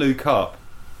set Luke up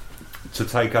to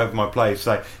take over my place.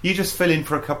 So you just fill in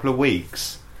for a couple of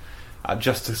weeks,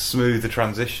 just to smooth the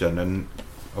transition, and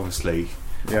obviously.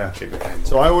 Yeah.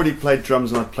 So I already played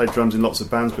drums, and I'd played drums in lots of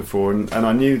bands before, and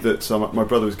I knew that my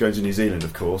brother was going to New Zealand,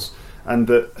 of course, and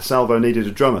that Salvo needed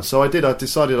a drummer. So I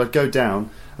decided I'd go down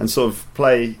and sort of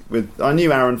play with... I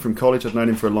knew Aaron from college, I'd known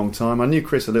him for a long time. I knew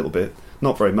Chris a little bit,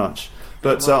 not very much.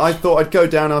 But I thought I'd go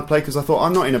down and I'd play, because I thought,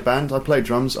 I'm not in a band, I play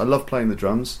drums, I love playing the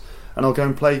drums, and I'll go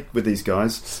and play with these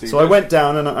guys. So I went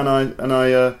down and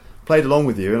I played along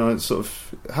with you, and I sort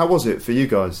of... How was it for you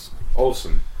guys?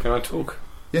 Awesome. Can I talk?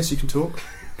 Yes, you can talk.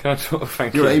 Can I talk?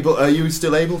 Thank You're you. able. Are you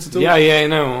still able to talk? Yeah.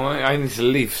 No, I need to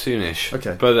leave soonish.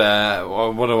 Okay. But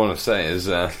what I want to say is,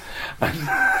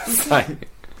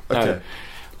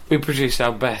 we produced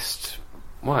our best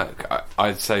work.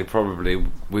 I'd say probably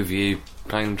with you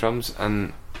playing drums,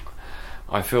 and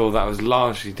I feel that was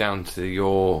largely down to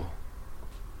your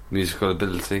musical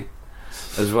ability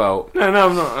as well. No,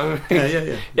 I'm not.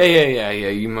 Yeah.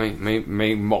 You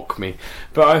may mock me,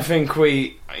 but I think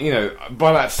we,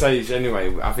 by that stage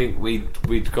anyway, I think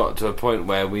we'd got to a point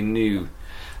where we knew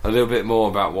a little bit more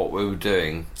about what we were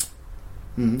doing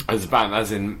as a band,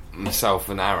 as in myself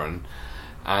and Aaron,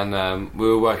 and we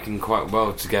were working quite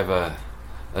well together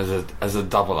as a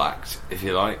double act, if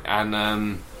you like,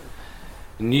 and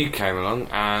you came along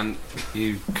and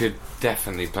you could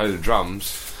definitely play the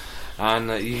drums.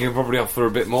 And you can probably offer a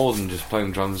bit more than just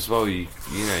playing drums as well. You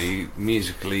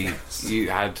musically, you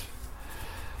had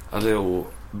a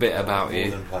little bit about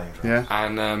you. Yeah.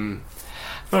 And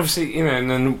obviously, and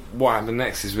then what happened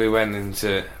next is we went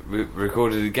into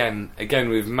recorded again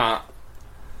with Matt.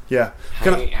 Yeah.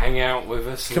 Hang out with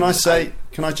us. Can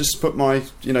I just put my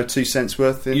 2 cents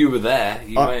worth in? You were there.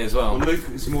 You may as well. Well, Luke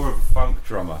is more of a funk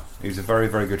drummer. He's a very,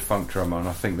 very good funk drummer, and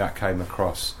I think that came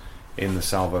across in the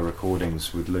Salvo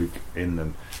recordings with Luke in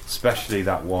them, especially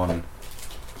that one.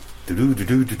 I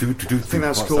think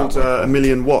that's called A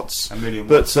Million Watts. A Million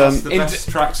But Watts. That's the best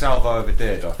track Salvo ever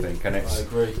did, I think, and it's I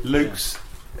agree. Luke's.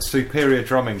 superior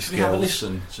drumming Should we have a skills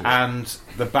listen to it? and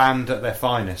the band at their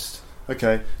finest.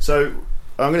 Okay, so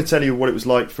I'm going to tell you what it was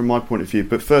like from my point of view,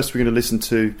 but first we're going to listen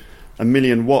to A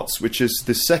Million Watts, which is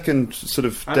the second sort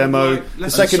of And demo, like, the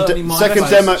let's- second certainly my second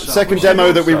favourite demo, song. second We should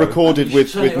demo that we also- recorded you with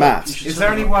should turn it up, Matt. you should Is there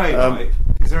turn any it up. way, right?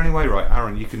 Is there any way, right,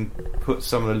 Aaron? You can put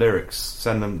some of the lyrics,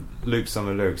 send them Luke some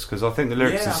of the lyrics, because I think the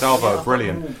lyrics in Salvo are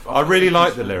brilliant. I really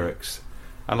like the lyrics,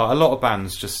 and like a lot of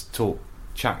bands just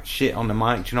chat shit on the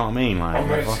mic. Do you know what I mean? Like, I'm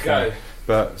ready to go.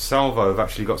 But Salvo have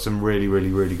actually got some really, really,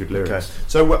 really good lyrics. Okay,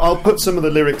 so I'll put some of the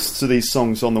lyrics to these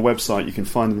songs on the website. You can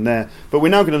find them there. But we're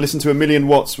now going to listen to A Million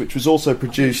Watts, which was also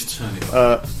produced. Turn it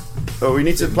up. We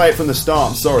need to play it from the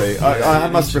start. I'm sorry, I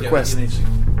You must need to get- request. you need to-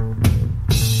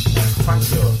 Thank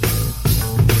you.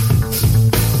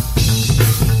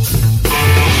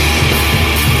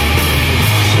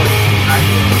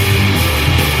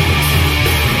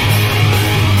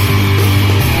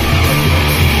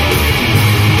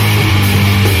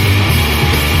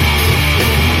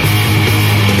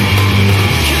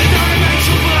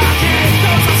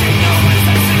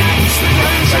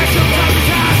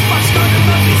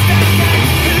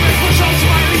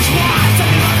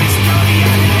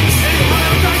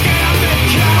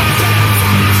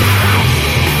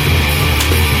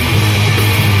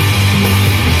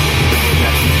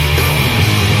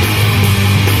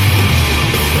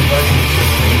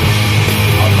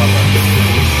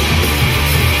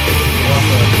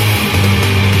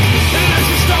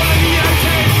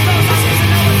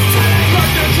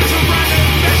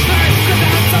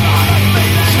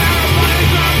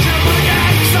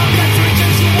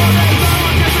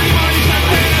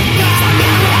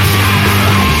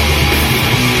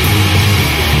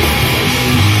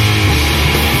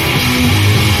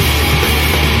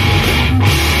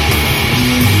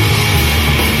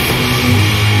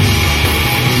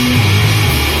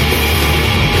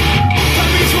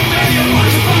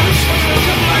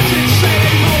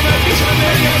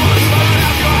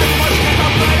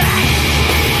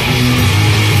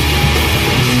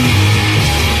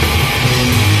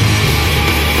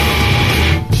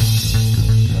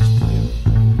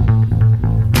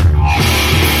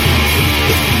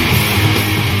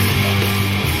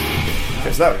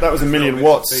 That was A Million With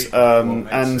Watts, the beat,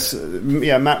 what makes and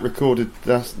yeah, Matt recorded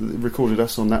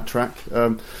us on that track.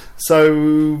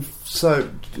 So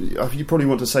you probably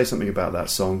want to say something about that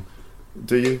song,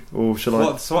 do you, or shall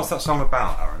I? So what's that song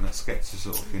about, Aaron? Let's get to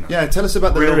sort of, Yeah, tell us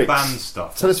about the real lyrics. band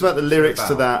stuff. Tell us about the lyrics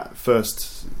to about? that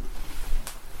first.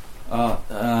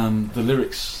 The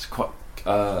lyrics quite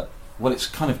well. It's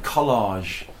kind of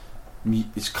collage.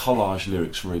 It's collage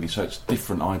lyrics, really. So it's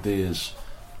different ideas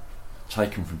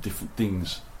taken from different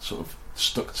things, sort of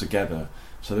stuck together.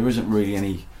 So there isn't really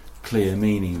any clear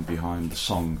meaning behind the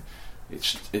song.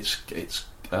 It's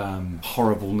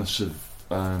horribleness of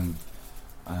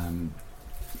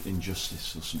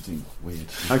injustice or something weird.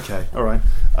 Okay, all right.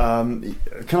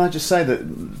 Can I just say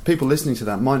that people listening to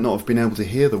that might not have been able to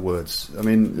hear the words. I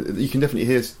mean, you can definitely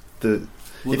hear the.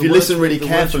 Well, if the you words listen really the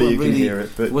words carefully, weren't you can really- hear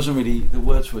it. But It wasn't really. The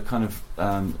words were kind of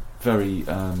very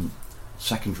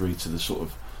secondary to the sort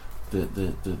of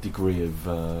the degree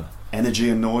of energy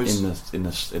and noise. in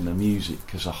the music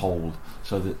as a whole.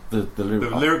 So the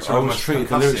lyrics I are always almost treated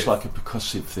the lyrics percussive. like a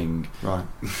percussive thing. Right.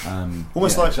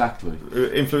 Almost like- exactly.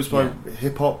 Influenced by Yeah.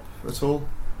 hip hop at all?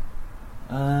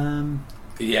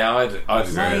 Yeah, I'd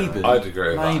agree. Maybe. I'd agree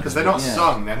with that. Because they're not Yeah.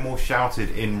 sung; they're more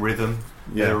shouted in rhythm.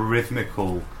 Yeah. They're a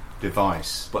rhythmical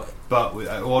device, but with,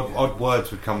 odd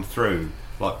words would come through,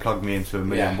 like "plug me into a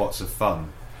million Yeah. watts of fun."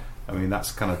 I mean,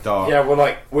 that's kind of dark. Yeah, we're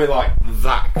like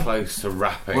that close to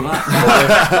rapping, Well,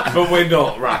 that- but we're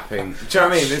not rapping. Do you know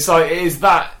what I mean? It's like it is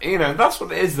that, you know, that's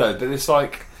what it is though. But it's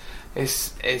like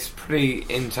it's pretty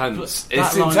intense. But that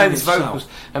It's line in intense itself- vocals,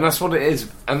 and that's what it is.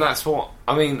 And that's what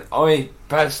I mean. I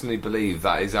personally believe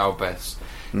that is our best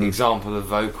example of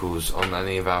vocals on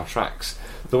any of our tracks.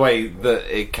 The way that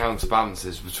it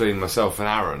counterbalances between myself and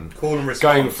Aaron. Call and response.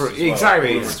 Going for as well. exactly,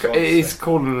 Call and response it is thing.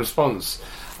 call and response,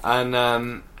 and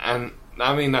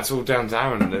I mean that's all down to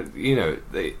Aaron. You know,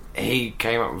 he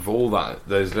came up with all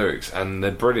those lyrics, and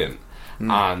they're brilliant.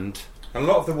 And And a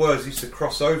lot of the words used to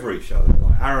cross over each other.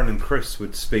 Like Aaron and Chris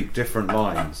would speak different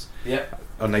lines, yeah,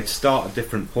 and they'd start at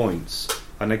different points,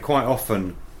 and they quite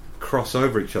often cross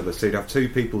over each other. So you'd have two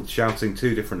people shouting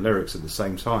two different lyrics at the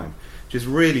same time, which is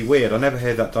really weird. I never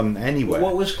heard that done anywhere.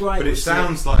 What was great but it was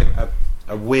sounds like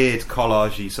a weird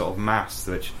collagey sort of mass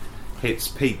which hits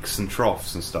peaks and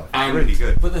troughs and stuff. It's And- really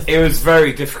good. But the it was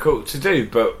very difficult to do,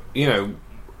 but you know,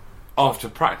 after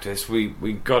practice, we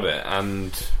got it,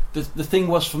 and the thing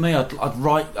was for me, I'd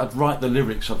write the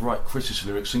lyrics, I'd write Chris's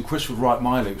lyrics, and Chris would write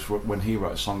my lyrics when he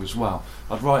wrote a song as well.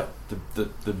 I'd write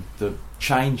the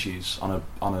changes on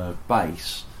a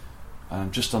bass,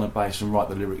 just on a bass, and write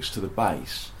the lyrics to the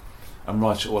bass, and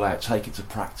write it all out, take it to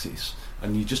practice,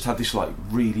 and you just had this like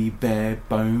really bare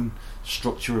bone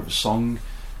structure of a song,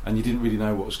 and you didn't really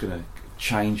know what was going to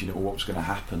change in it or what was going to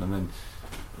happen. And then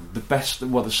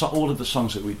all of the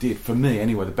songs that we did, for me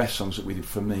anyway, the best songs that we did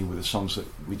for me were the songs that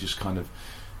we just kind of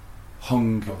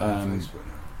hung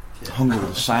all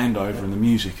the sound over and the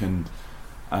music, and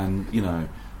you know,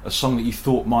 a song that you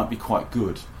thought might be quite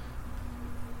good,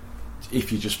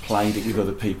 if you just played it with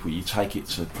other people, you take it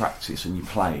to practice and you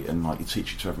play it and like you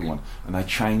teach it to everyone, and they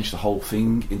change the whole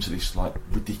thing into this like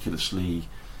ridiculously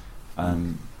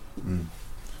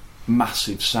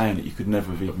massive sound that you could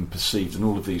never have even perceived, and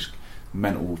all of these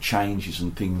mental changes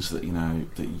and things that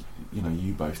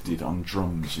you both did on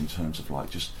drums in terms of like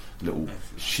just little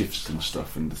shifts and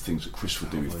stuff, and the things that Chris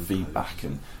would do with feedback,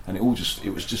 and it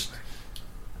was just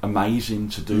amazing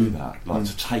to do that, like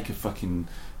to take a fucking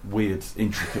weird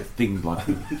intricate thing like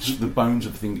the bones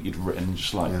of a thing that you'd written and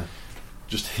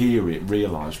just hear it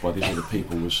realised by these other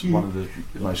people was one of the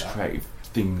most creative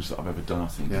things that I've ever done. I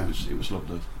think it was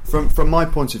lovely. From my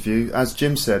point of view, as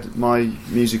Jim said, my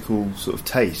musical sort of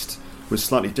taste was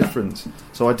slightly different.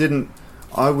 So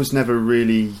I was never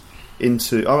really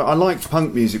into. I liked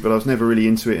punk music, but I was never really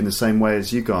into it in the same way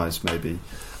as you guys, maybe.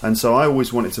 And so I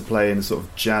always wanted to play in a sort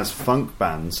of jazz funk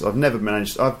bands. I've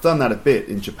done that a bit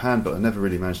in Japan, but I never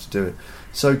really managed to do it.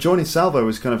 So joining Salvo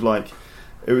was kind of like,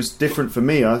 it was different for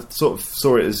me. I sort of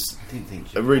saw it as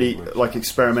a really like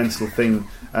experimental thing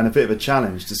and a bit of a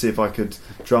challenge to see if I could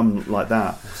drum like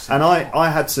that. And I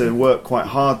had to work quite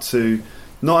hard to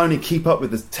not only keep up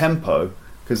with the tempo,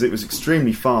 because it was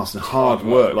extremely fast and hard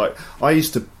work. Like I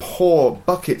used to pour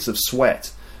buckets of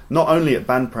sweat, not only at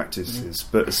band practices,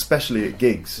 but especially at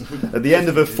gigs. At the end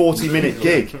of a 40-minute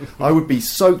gig, I would be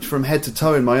soaked from head to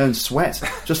toe in my own sweat,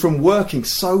 just from working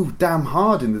so damn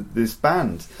hard in this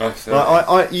band.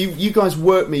 You guys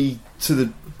worked me to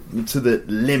the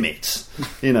limit.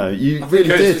 You know, you really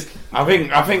did. I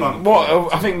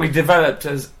think we developed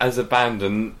as a band,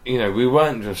 and you know, we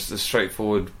weren't just a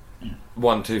straightforward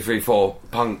 1, 2, 3, 4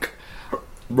 punk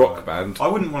rock band. I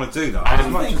wouldn't want to do that. As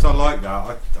much as I like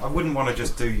that, I wouldn't want to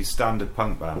just do your standard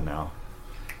punk band now.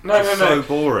 No. So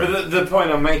boring. But the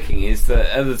point I'm making is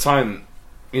that at the time,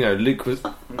 you know, Luke was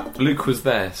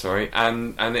there,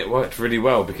 and it worked really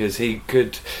well because he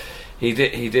did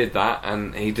that,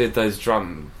 and he did those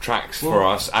drum tracks for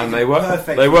us, and they worked.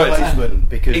 They worked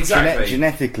because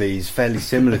genetically he's fairly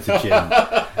similar to Jim.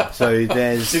 So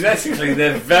there's genetically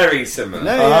they're very similar.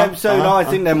 I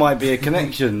think there might be a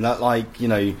connection that, like, you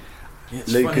know,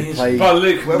 Luke could play. But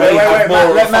Luke,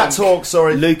 let Matt talk.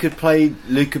 Sorry, Luke could play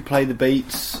the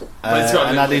beats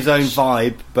and had his own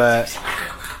vibe, but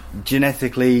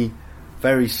genetically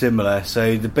very similar.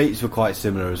 So the beats were quite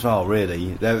similar as well,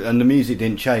 really, and the music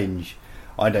didn't change.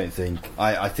 I don't think.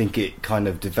 I think it kind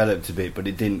of developed a bit, but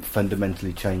it didn't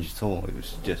fundamentally change at all. It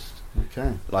was just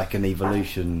like an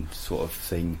evolution sort of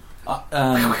thing.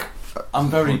 I'm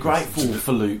very grateful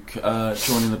for Luke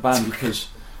joining the band, because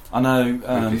I know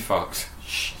at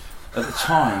the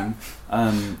time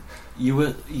I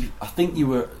think you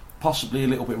were possibly a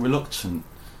little bit reluctant,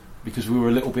 because we were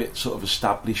a little bit sort of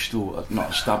established, or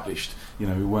not established. You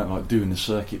know, we weren't like doing the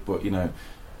circuit, but you know,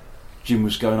 Jim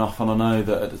was going off, and I know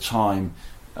that at the time,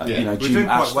 you know, Jim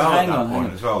asked.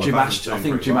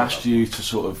 Jim asked you to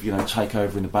sort of, you know, take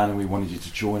over in the band, and we wanted you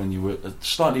to join, and you were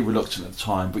slightly reluctant at the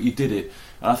time, but you did it,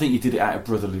 and I think you did it out of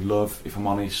brotherly love, if I'm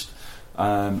honest.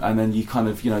 And then you kind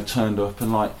of, you know, turned up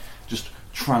and like just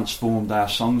transformed our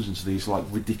songs into these like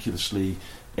ridiculously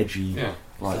edgy,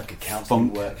 like a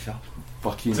counselling workshop.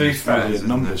 Fucking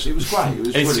numbers. It was great. It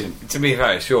was brilliant. To be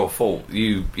fair, it's your fault.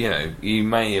 You know, you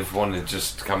may have wanted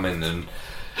just to come in and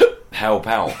help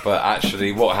out, but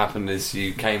actually, what happened is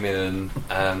you came in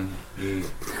and you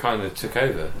kind of took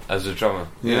over as a drummer.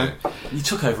 Yeah, you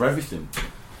took over everything.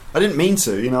 I didn't mean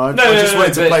to, you know. I just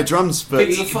wanted to play drums, but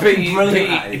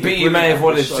you may have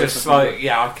wanted to just like,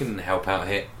 I can help out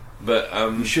here. But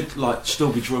you should like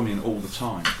still be drumming all the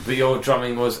time. But your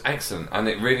drumming was excellent, and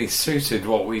it really suited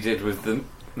what we did with the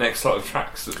next lot of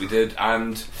tracks that we did,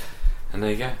 and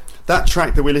there you go. That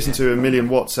track that we listened to, 1,000,000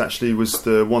 Watts, actually was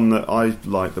the one that I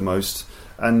liked the most,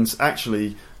 and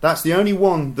actually that's the only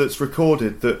one that's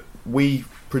recorded that we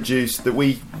produced, that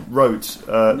we wrote,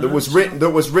 that was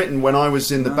written when I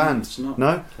was in the band. It's not.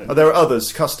 No? Oh, there are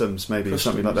others, customs maybe, or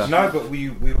something like that. No, but we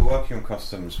were working on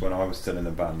Customs when I was still in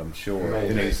the band, I'm sure.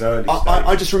 Maybe. In its early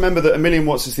I just remember that A Million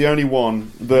Watts is the only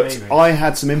one that Maybe. I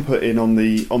had some input in on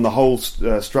the whole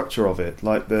structure of it,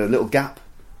 like the little gap.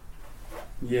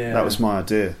 Yeah, That was my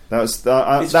idea. That's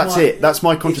my- it. That's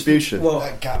my contribution. Well,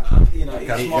 That gap, you know,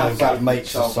 it's my that gap favourite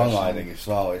makes the song, I salvation. think, as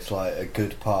well. It's like a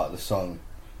good part of the song.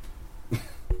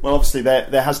 Well, obviously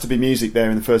there has to be music there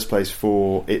in the first place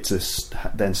for it to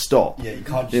then stop. Yeah, you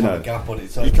can't just You have know, a gap on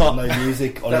its own. you can't- No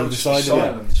music on That either was side of it.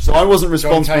 silence. So I wasn't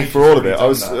responsible Cage for has all of it. already I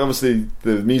was done that. obviously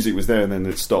the music was there and then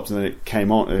it stopped and then it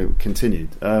came on. It continued.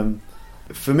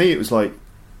 For me, it was like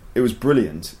it was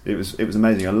brilliant. It was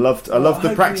amazing. I loved I the hope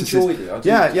you practices. enjoyed it. I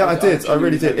did. I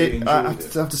really did. genuinely hope you I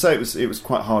enjoyed have to say it was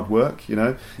quite hard work. You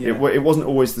know, Yeah. it wasn't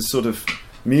always the sort of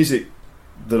music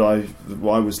that I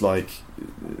was like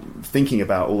thinking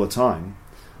about all the time.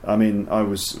 I mean, I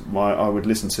would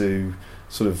listen to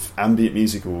sort of ambient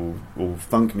music or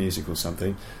funk music or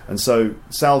something, and so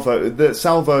the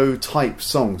salvo type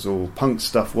songs or punk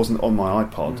stuff wasn't on my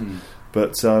iPod,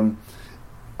 but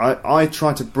I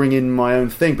tried to bring in my own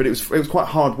thing, but it was quite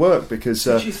hard work because.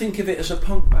 Did you think of it as a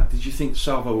punk band? Did you think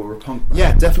Salvo were a punk band?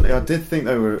 Yeah, definitely. I did think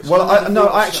they were. So Well, I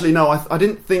I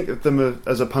didn't think of them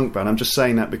as a punk band. I'm just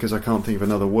saying that because I can't think of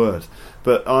another word.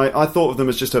 But I thought of them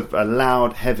as just a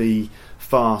loud, heavy,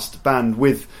 fast band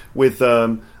with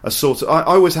a sort of. I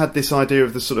always had this idea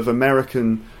of the sort of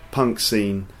American punk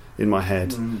scene in my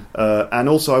head, and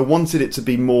also I wanted it to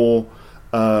be more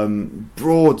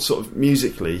broad, sort of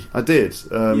musically. I did,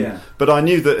 but I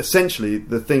knew that essentially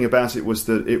the thing about it was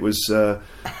that it was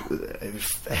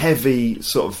heavy,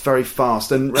 sort of very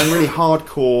fast and really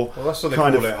hardcore. Well, that's what they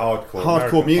kind call of it, hardcore. hardcore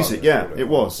American music. punk, Yeah, they call it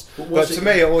was. But to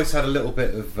me, it always had a little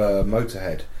bit of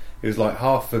Motorhead. It was like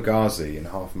half Fugazi and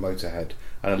half Motorhead,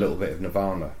 and a little bit of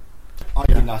Nirvana. I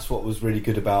think that's what was really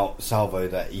good about Salvo,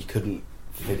 that he couldn't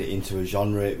fit it into a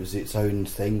genre. It was its own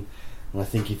thing. And I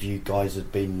think if you guys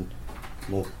had been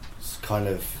more kind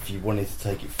of, if you wanted to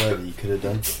take it further, you could have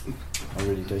done. I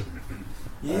really do.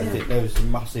 Yeah. I think there was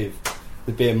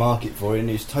there'd be a market for it, and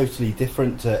it's totally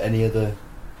different to any other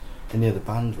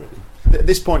band, really. At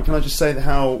this point, can I just say that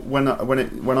how when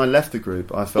I left the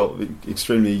group, I felt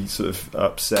extremely sort of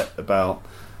upset about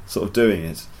sort of doing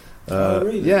it.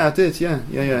 Really? Yeah, I did. Yeah.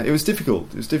 It was difficult.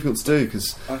 It was difficult to do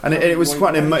because, and it was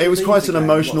quite an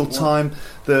emotional time.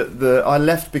 That I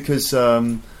left because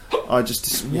I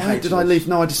just why did I leave?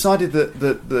 No, I decided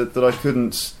that I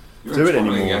couldn't do it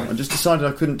anymore. I just decided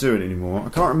I couldn't do it anymore. I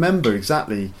can't remember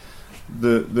exactly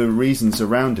the reasons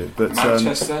around it, but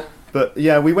Manchester. But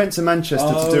yeah, we went to Manchester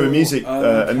to do a music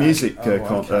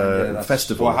that's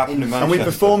festival, what happened in and we Manchester.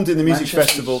 performed in the music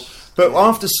festival. But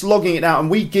after slogging it out, and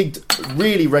we gigged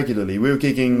really regularly. We were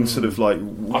gigging sort of like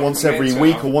once every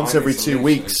week or once every 2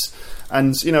 weeks,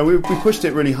 and you know we pushed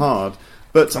it really hard.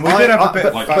 But And we did have a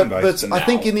bit like fan base I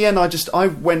think in the end, I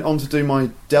went on to do my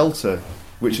Delta,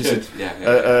 which is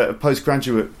a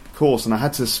postgraduate course, and I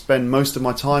had to spend most of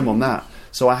my time on that.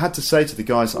 So I had to say to the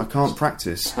guys, I can't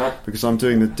practice because I'm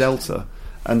doing the Delta,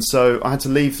 and so I had to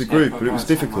leave the group. But it was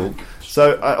difficult.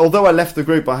 So although I left the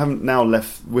group, I haven't now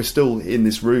left. We're still in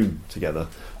this room together.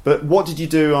 But what did you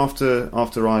do after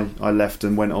I left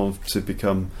and went on to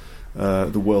become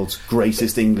the world's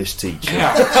greatest English teacher?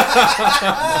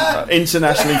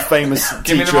 Internationally famous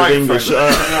teacher of English.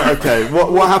 Okay,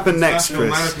 what happened next,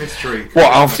 Chris? Man of mystery. What,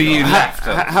 after you left?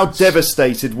 How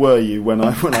devastated were you when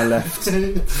I left?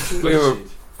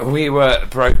 We were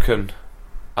broken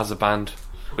as a band.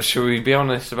 Should we be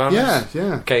honest about this?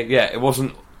 Yeah. Okay, yeah, it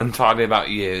wasn't entirely about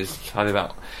you. It was entirely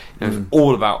about, it was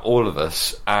all about all of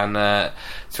us. And to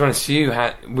be honest,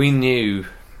 we knew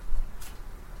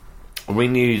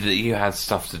that you had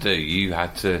stuff to do. You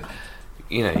had to,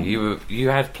 you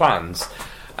had plans.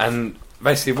 And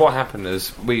basically, what happened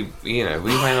is we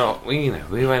went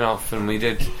off and we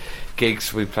did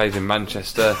gigs. We played in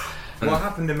Manchester. What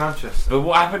happened in Manchester? But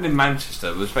what happened in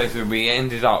Manchester was basically we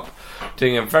ended up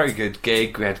doing a very good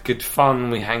gig. We had good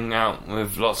fun. We hung out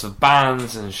with lots of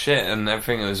bands and shit and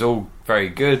everything. It was all very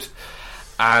good.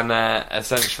 And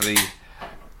essentially,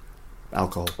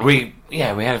 Alcohol. we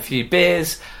had a few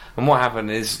beers. And what happened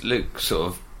is Luke sort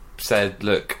of said,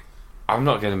 "Look, I'm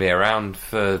not going to be around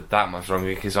for that much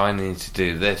longer because I need to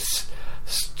do this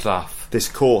stuff." This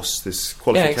course, this Yeah,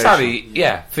 qualification. exactly.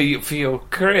 Yeah, for your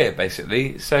career,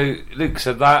 basically. So Luke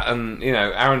said that, and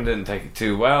Aaron didn't take it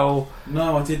too well.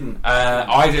 No, I didn't.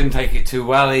 I didn't take it too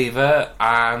well either,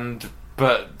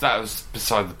 but that was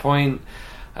beside the point.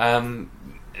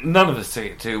 none of us took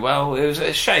it too well. It was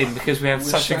a shame because we had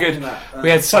such a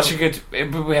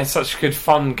good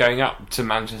fun going up to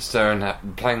Manchester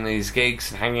and playing these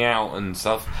gigs and hanging out and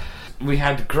stuff. We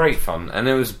had great fun and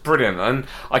it was brilliant, and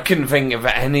I couldn't think of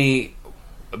any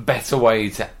better way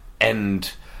to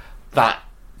end that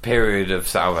period of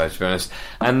Salvo, to be honest.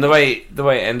 And the way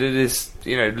it ended is,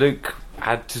 Luke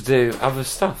had to do other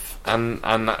stuff, and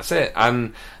that's it,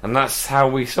 and that's how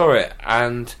we saw it.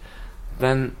 And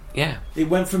then it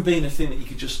went from being a thing that you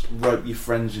could just rope your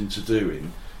friends into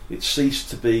doing. It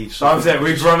ceased to be. That was it.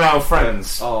 We've run out of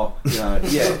friends. Oh, yeah.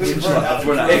 It was like I've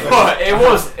run out. It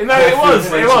was,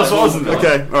 wasn't it?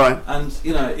 Okay, all right. And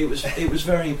it was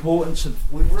very important to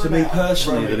me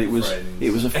personally that it was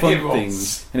a fun thing,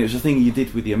 and it was a thing you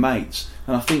did with your mates.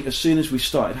 And I think as soon as we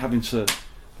started having to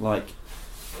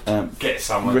get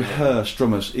someone rehearse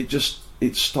drummers,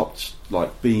 it stopped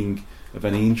being of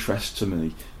any interest to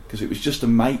me, because it was just a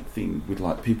mate thing with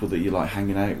people that you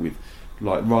hanging out with.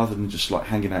 Rather than just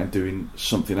hanging out and doing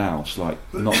something else, not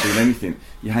doing anything,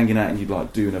 you're hanging out and you're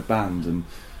doing a band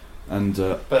and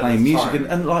playing music,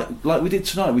 and like we did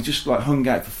tonight, we just hung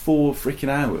out for 4 freaking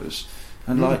hours,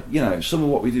 and some of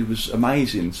what we did was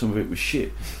amazing, some of it was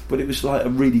shit, but it was a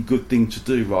really good thing to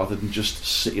do rather than just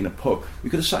sit in a pub.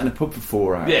 We could have sat in a pub for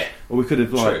 4 hours, or we could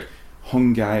have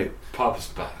hung out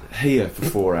here for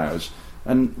 4 hours.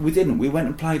 And we didn't. We went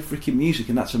and played freaking music,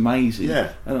 and that's amazing.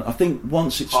 Yeah. And I think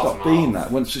once it stopped being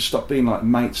that, once it stopped being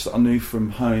mates that I knew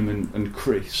from home and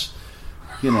Chris,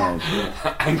 and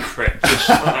Chris.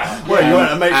 Well, you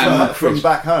weren't a mate from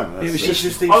back home. It was just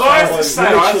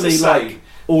literally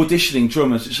auditioning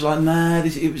drummers. It's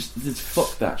it was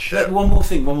fuck that shit. One more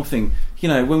thing.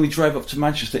 When we drove up to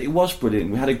Manchester, it was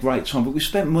brilliant. We had a great time, but we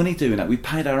spent money doing that. We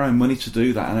paid our own money to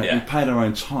do that, and we paid our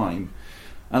own time.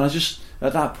 And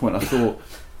at that point, I thought,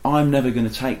 I'm never going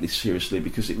to take this seriously,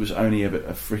 because it was only a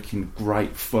freaking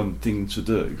great fun thing to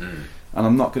do, and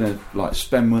I'm not going to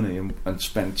spend money and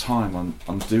spend time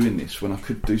on doing this when I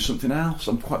could do something else.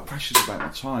 I'm quite precious about my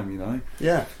time,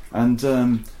 Yeah. And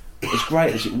as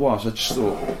great as it was, I just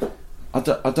thought, I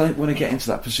don't want to get into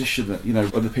that position that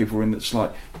other people are in. That's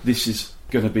this is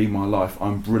going to be my life.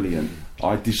 I'm brilliant.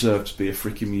 I deserve to be a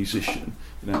freaking musician.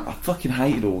 I fucking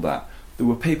hated all that. There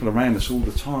were people around us all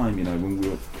the time, when we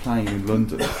were playing in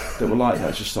London, that were like that.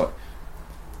 It's just I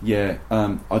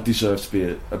deserve to be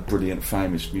a brilliant,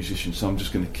 famous musician, so I'm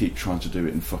just going to keep trying to do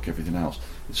it and fuck everything else.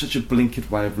 It's such a blinkered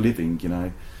way of living,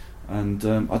 and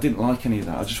I didn't like any of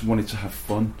that. I just wanted to have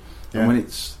fun. Yeah. And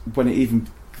when it even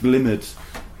glimmered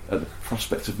at the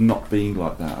prospect of not being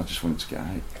like that, I just wanted to get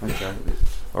out. Okay.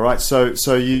 All right, so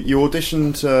you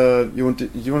auditioned. Do you want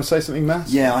to say something, Matt?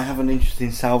 Yeah, I have an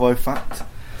interesting Salvo fact.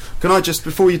 Can I just,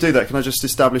 before you do that,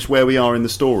 establish where we are in the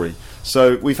story?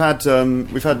 So we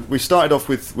started off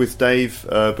with Dave,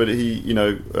 but he,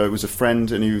 was a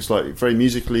friend, and he was very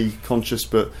musically conscious,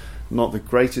 but not the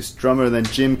greatest drummer. And then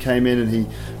Jim came in, and he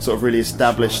sort of really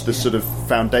established the sort of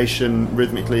foundation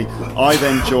rhythmically. I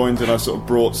then joined, and I sort of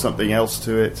brought something else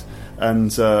to it.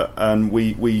 And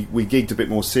we gigged a bit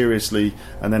more seriously,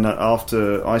 and then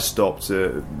after I stopped,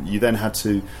 you then had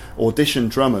to audition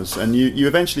drummers, and you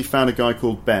eventually found a guy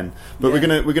called Ben. But we're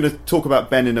gonna talk about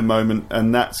Ben in a moment,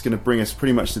 and that's going to bring us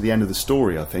pretty much to the end of the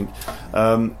story, I think.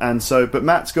 But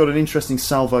Matt's got an interesting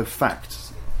Salvo fact.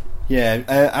 Yeah,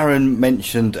 Aaron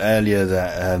mentioned earlier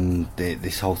that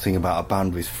this whole thing about a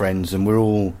band with friends, and we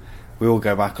all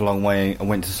go back a long way and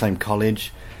went to the same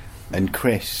college. And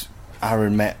Chris,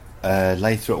 Aaron met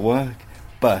later at work,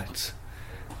 but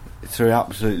through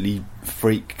absolutely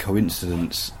freak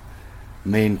coincidence,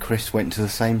 me and Chris went to the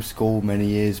same school many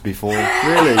years before.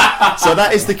 Really? So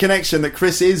that is the connection, that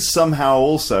Chris is somehow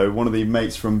also one of the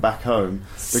mates from back home.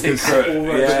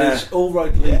 Because all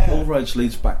roads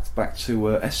leads back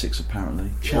to Essex,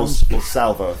 apparently. Or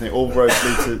Salvo. I think all roads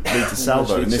lead to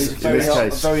Salvo in this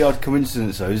case. Very odd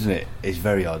coincidence, though, isn't it? It's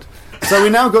very odd. So we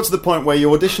now got to the point where you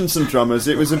auditioned some drummers.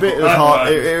 It was a bit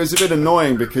hard. It was a bit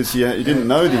annoying because you didn't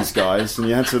know these guys, and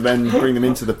you had to then bring them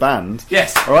into the band.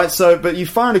 Yes. All right. But you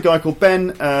found a guy called Ben,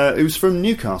 who's from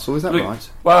Newcastle. Is that right?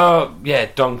 Well, yeah,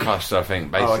 Doncaster, I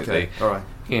think, basically. Oh, okay.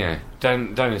 All right.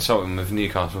 Don't insult him with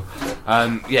Newcastle.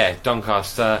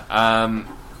 Doncaster.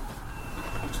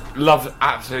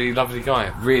 Absolutely lovely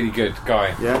guy. Really good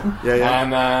guy. Yeah.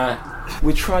 And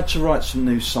we tried to write some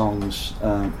new songs,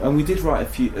 and we did write a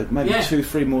few, maybe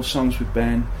 2-3 more songs with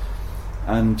Ben,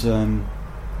 and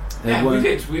we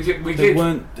did.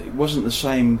 It wasn't the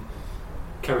same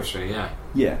chemistry.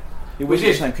 Yeah. It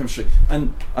wasn't the same chemistry,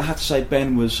 and I have to say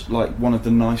Ben was one of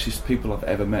the nicest people I've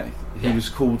ever met. He was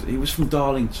from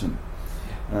Darlington,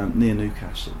 near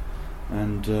Newcastle,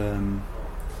 and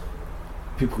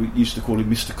people used to call him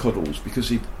Mr. Cuddles because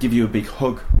he'd give you a big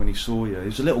hug when he saw you. He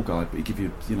was a little guy, but he'd give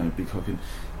you, a big hug. And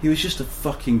he was just a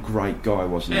fucking great guy,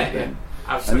 wasn't he? Then?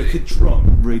 Absolutely. And he could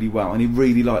drum really well, and he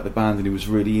really liked the band, and he was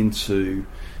really into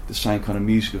the same kind of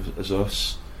music as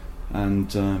us.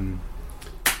 And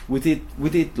we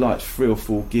did like 3 or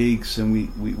 4 gigs, and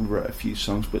we wrote a few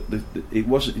songs, but it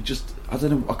wasn't. It just, I don't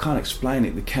know. I can't explain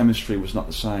it. The chemistry was not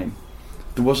the same.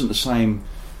 There wasn't the same.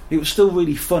 It was still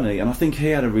really funny, and I think he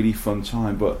had a really fun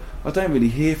time. But I don't really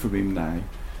hear from him now.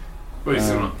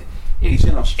 Well, he's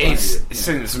in Australia. He's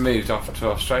since moved off to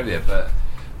Australia, but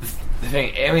the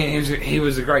thing, I mean, he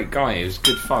was a great guy. He was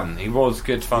good fun. He was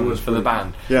good fun for the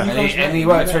band. Yeah, and he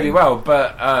worked really well.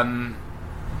 But I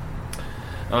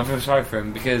feel sorry for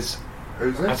him because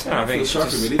Who's that? I think feel sorry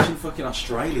for him. He lives in fucking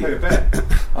Australia. Who, Ben?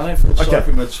 I don't feel sorry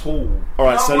for him at all. All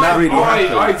right, so now really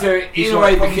I do it He's either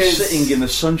like way because sitting in the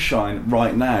sunshine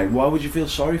right now. Why would you feel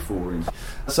sorry for him?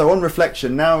 So on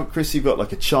reflection, now Chris, you've got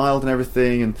like a child and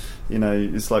everything, and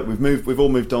it's like we've all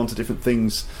moved on to different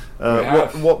things.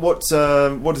 What does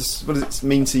it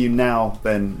mean to you now?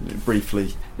 Then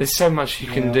briefly, there's so much you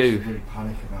can do, really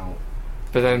panic about.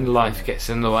 but then life gets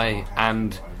in the way.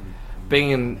 And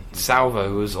being in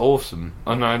Salvo was awesome,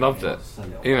 and I loved it.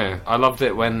 I loved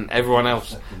it when everyone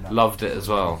else loved it as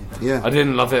well. Yeah. I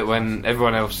didn't love it when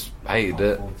everyone else hated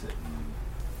it.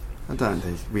 I don't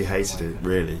think we hated it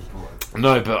really.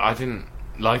 No, but I didn't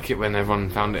like it when everyone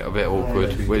found it a bit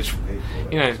awkward, which,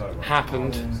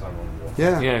 happened.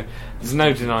 Yeah. There's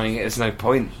no denying it. There's no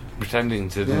point pretending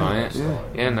to deny it.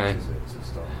 No.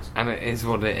 And it is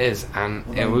what it is, and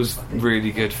it was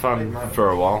really good fun for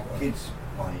a while.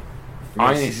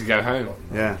 I need to go home.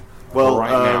 Yeah. Well,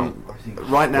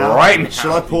 right now.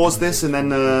 Shall I pause this and then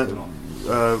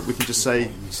we can just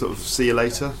say sort of see you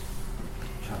later?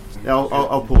 Yeah,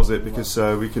 I'll pause it because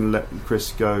we can let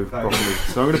Chris go properly.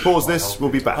 So I'm going to pause this. We'll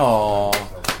be back. Oh,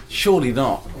 surely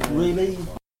not. Really?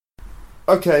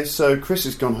 Okay, so Chris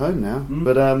has gone home now.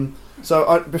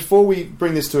 But before we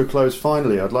bring this to a close,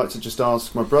 finally, I'd like to just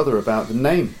ask my brother about the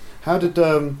name. How did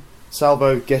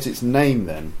Salvo get its name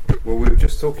then? Well, we were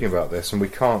just talking about this, and we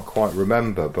can't quite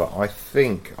remember, but I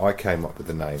think I came up with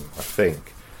the name.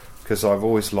 Because I've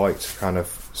always liked kind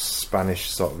of Spanish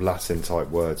sort of Latin type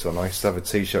words, and I used to have a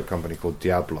t-shirt company called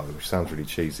Diablo, which sounds really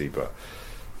cheesy, but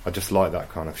I just like that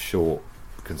kind of short,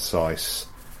 concise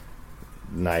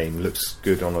name. Looks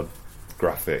good on a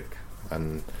graphic.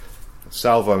 And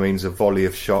salvo means a volley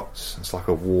of shots. It's like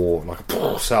a war, like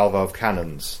a salvo of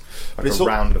cannons, like a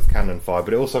round of cannon fire.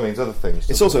 But it also means other things.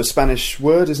 It's also a Spanish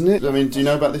word, isn't it? I mean, do you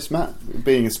know about this, Matt?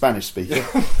 Being a Spanish speaker,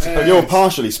 you're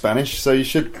partially Spanish, so you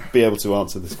should be able to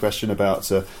answer this question about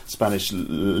Spanish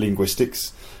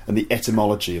linguistics and the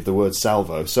etymology of the word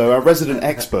salvo. So our resident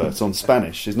expert on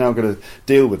Spanish is now going to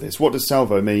deal with this. What does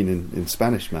salvo mean in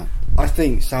Spanish, Matt? I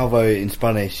think salvo in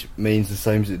Spanish means the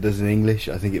same as it does in English.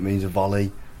 I think it means a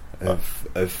volley of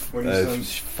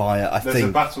fire. I There's think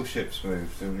a battleship's move.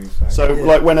 So,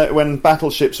 like when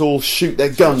battleships all shoot their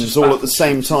guns all at the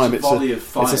same time,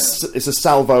 it's a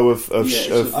salvo of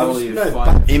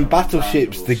in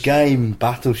battleships. The game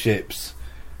Battleships,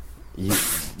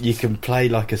 you can play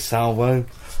like a salvo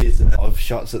of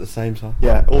shots at the same time.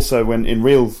 Yeah. Also, when in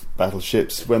real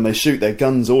battleships, when they shoot their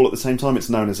guns all at the same time, it's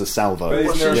known as a salvo.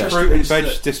 But isn't there a fruit and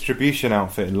veg distribution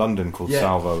outfit in London called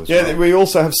Salvo as well? Yeah, we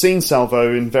also have seen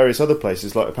salvo in various other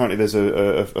places. Like apparently, there's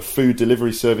a food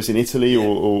delivery service in Italy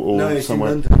or no, it's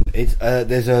somewhere. in London. It's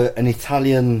there's an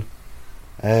Italian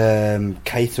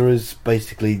caterers,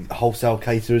 basically wholesale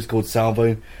caterers called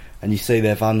Salvo. And you see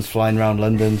their vans flying around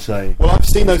London. So well, I've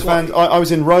seen those vans. I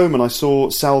was in Rome and I saw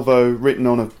Salvo written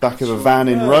on the back of a van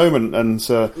in Rome, and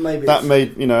that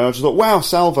made I just thought, wow,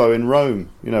 Salvo in Rome.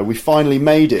 We finally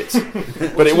made it.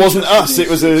 But it wasn't us. It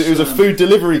was a food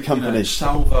delivery company.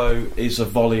 Salvo is a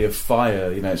volley of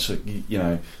fire. It's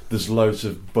there's loads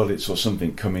of bullets or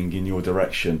something coming in your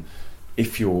direction.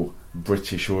 If you're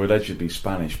British or allegedly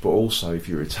Spanish, but also if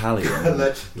you're Italian,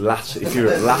 Latin. If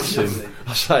you're Latin,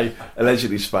 I say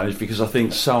allegedly Spanish because I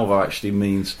think salvo actually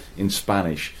means in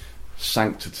Spanish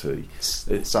sanctity,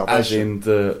 as in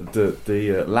the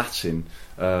Latin.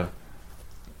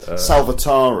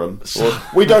 Salvatarum.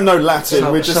 We don't know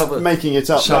Latin. We're just making it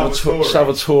up.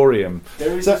 Salvatorium.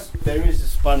 There is a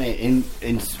Spanish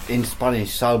in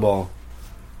Spanish. Salvo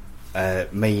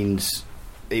means.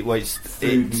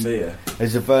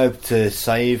 It's a verb to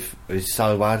save, is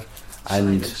salvar,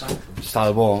 and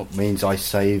salvo means I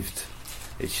saved.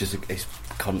 It's just a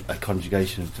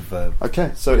conjugation of the verb.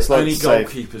 Okay, so it's like only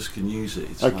goalkeepers can use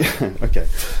it. Okay.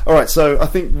 All right. So I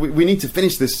think we need to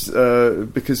finish this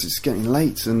because it's getting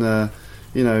late, and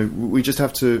we just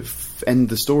have to end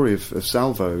the story of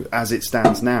Salvo as it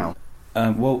stands now?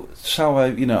 Well,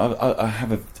 Salvo, I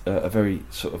have a very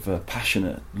sort of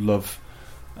passionate love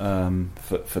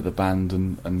for the band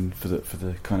and for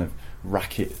the kind of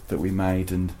racket that we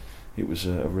made, and it was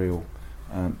a real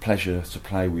pleasure to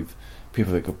play with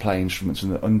people that could play instruments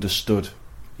and that understood,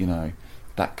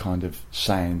 that kind of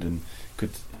sound and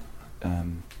could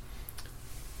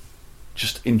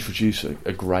just introduce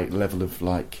a great level of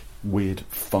like weird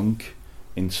funk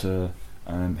into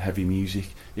heavy music.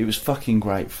 It was fucking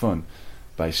great fun,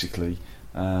 basically,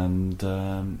 and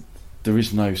there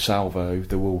is no Salvo.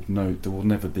 There will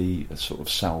never be a sort of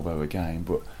Salvo again.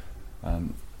 But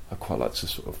I quite like to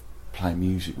sort of play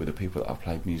music with the people that I've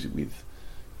played music with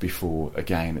before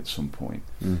again at some point,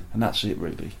 and that's it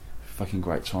really. Fucking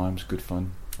great times, good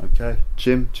fun. Okay,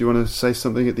 Jim, do you want to say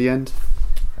something at the end?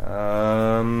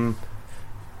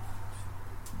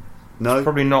 No, it's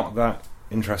probably not that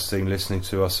interesting listening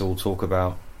to us all talk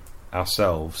about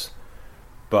ourselves,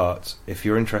 but if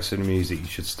you're interested in music, you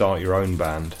should start your own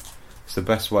band. It's the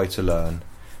best way to learn.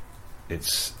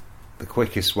 It's the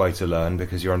quickest way to learn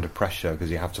because you're under pressure,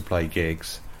 because you have to play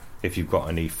gigs if you've got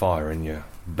any fire in your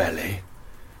belly.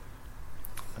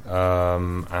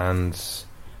 And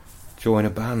join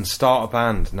a band, start a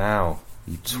band now,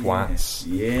 you twats.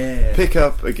 Yeah. Pick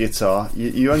up a guitar.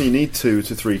 You only need 2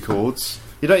 to 3 chords.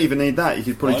 You don't even need that. You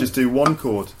could probably just do 1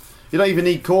 chord. You don't even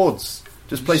need chords.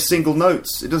 Just play single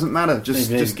notes. It doesn't matter.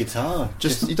 Just guitar.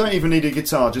 You don't even need a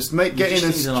guitar. Just get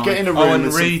in a room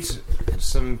and read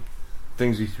some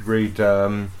things. You should read.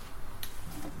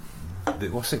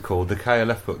 What's it called? The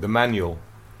KLF book, the manual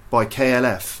by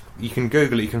KLF. You can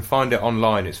Google it. You can find it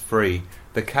online. It's free.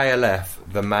 The KLF,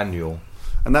 the manual.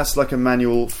 And that's like a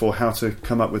manual for how to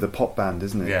come up with a pop band,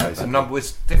 isn't it? Yeah,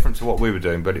 it's different to what we were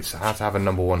doing, but it's how to have a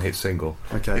number 1 hit single.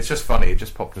 Okay. It's just funny. It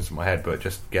just popped into my head, but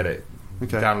just get it.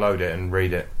 Okay. Download it and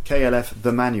read it. KLF,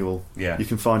 the manual. Yeah. You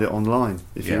can find it online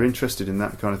if you're interested in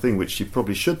that kind of thing, which you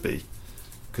probably should be,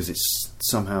 because it's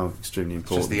somehow extremely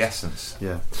important. It's just the essence.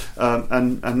 Yeah.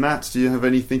 And Matt, do you have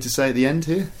anything to say at the end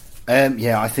here?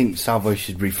 I think Salvo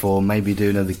should reform, maybe do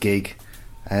another gig.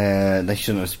 They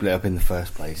shouldn't have split up in the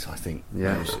first place, I think.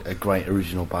 Yeah. It was a great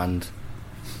original band.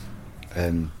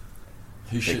 Who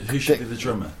should be the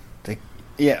drummer?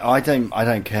 I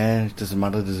don't care. It doesn't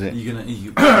matter, does it?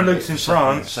 Luke's in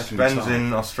France, Ben's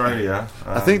in Australia.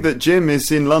 I think that Jim is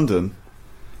in London.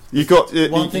 You got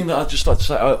one thing that I'd just like to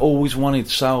say. I always wanted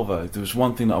Salvo. There was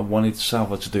one thing that I wanted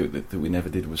Salvo to do that we never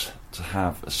did, was to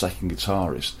have a second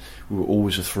guitarist. We were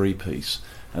always a 3-piece,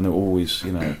 and there were always,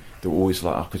 there were always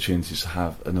like opportunities to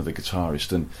have another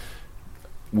guitarist. And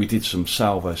we did some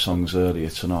Salvo songs earlier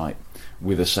tonight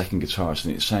with a second guitarist,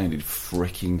 and it sounded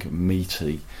freaking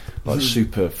meaty, like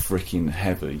super freaking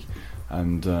heavy,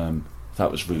 and that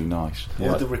was really nice.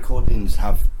 All the recordings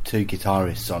have 2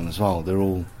 guitarists on as well. They're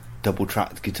all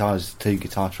double-tracked guitars, 2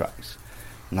 guitar tracks,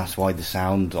 and that's why the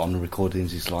sound on the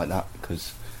recordings is like that,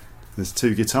 because there's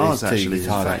 2 guitars actually. In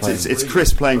fact, it's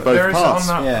Chris playing both parts.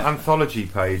 On that anthology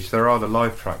page, there are the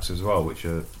live tracks as well, which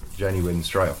are genuine,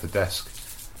 straight off the desk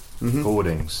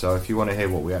recordings. So if you want to hear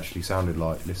what we actually sounded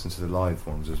like, listen to the live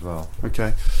ones as well.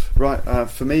 Okay, right.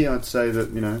 For me, I'd say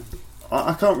that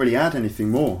I can't really add anything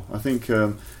more. I think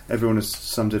everyone has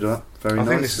summed it up very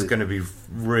nicely. I think this is going to be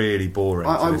really boring.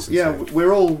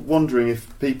 We're all wondering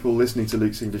if people listening to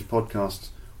Luke's English podcast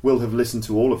will have listened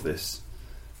to all of this.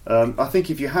 I think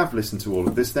if you have listened to all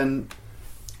of this, then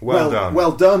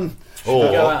well done.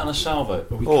 Or go out on a Salvo.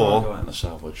 Or go out on a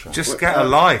Salvo track. Just get a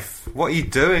life. What are you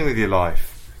doing with your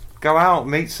life? Go out,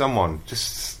 meet someone.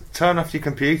 Just turn off your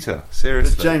computer.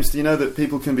 Seriously. But James, do you know that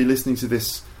people can be listening to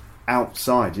this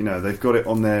outside? They've got it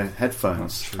on their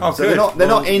headphones. Oh, so good. they're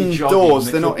not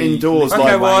indoors. They're not indoors.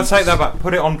 Okay, well, I'll take that back.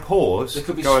 Put it on pause.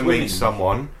 Go and meet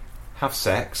someone. Have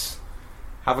sex.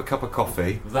 Have a cup of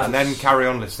coffee. And then carry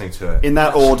on listening to it. In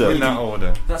that order.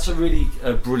 That's a really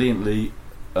brilliantly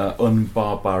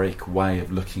unbarbaric way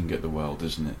of looking at the world,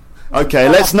 isn't it? Okay,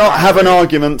 let's not have an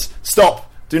argument. Stop.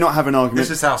 Do not have an argument.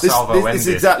 This is how Salvo ended. This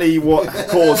is exactly what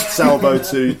caused Salvo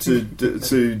to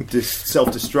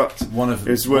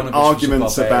self-destruct.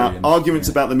 Arguments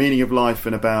about the meaning of life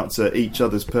and about each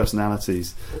other's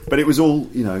personalities. But it was all,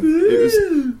 that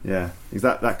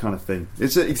kind of thing.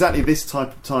 It's exactly this type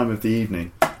of time of the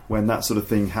evening when that sort of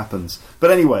thing happens.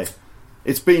 But anyway,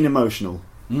 it's been emotional,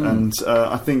 and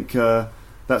I think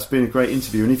that's been a great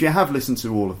interview. And if you have listened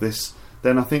to all of this,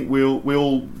 then I think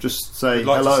we'll just say I'd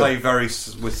like hello. to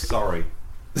say with sorry.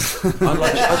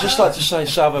 I'd just like to say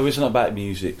Salvo isn't about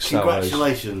music.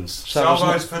 Congratulations.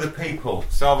 Salvo's for the people.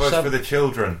 Salvo's for the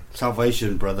children.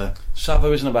 Salvation, brother.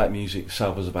 Salvo isn't about music.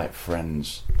 Salvo's about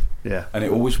friends. Yeah. And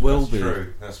it always will be.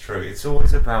 True, that's true. It's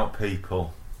always about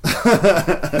people.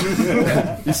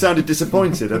 You sounded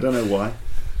disappointed. I don't know why.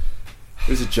 It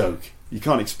was a joke. You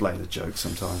can't explain a joke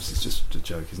sometimes. It's just a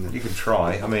joke, isn't it? You can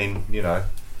try. I mean,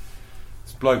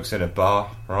 this bloke's in a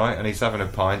bar, right, and he's having a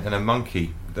pint, and a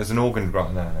monkey. There's an organ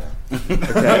right now.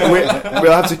 Okay,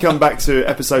 we'll have to come back to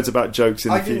episodes about jokes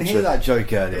in the future. I didn't hear that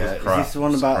joke earlier. Is crap. this the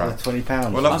one about the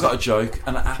 £20? Well, I've got a joke.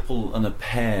 An apple and a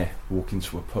pear walk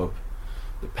into a pub.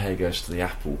 The pear goes to the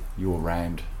apple. You're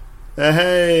round.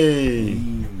 Hey!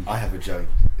 I have a joke.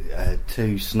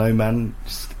 Two snowmen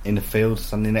in a field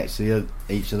standing next to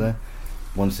each other.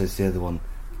 One says to the other one,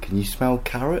 "Can you smell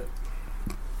carrot?"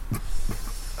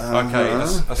 Okay,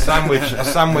 a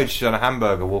sandwich and a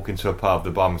hamburger walk into a pub. The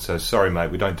barman says, "Sorry,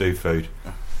 mate, we don't do food.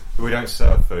 We don't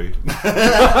serve food."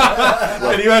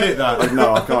 Can you edit that?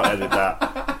 No, I can't edit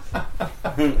that.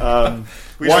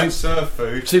 We don't serve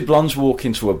food. Two blondes walk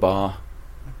into a bar.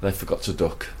 They forgot to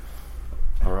duck.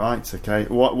 All right, okay.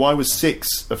 Why was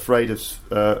 6 afraid of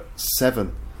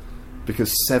 7?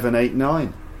 Because 7, 8,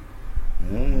 9.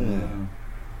 Mm.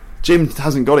 Jim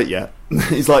hasn't got it yet.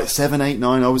 He's like 7, 8,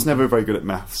 9. I was never very good at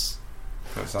maths.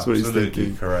 That's what he's absolutely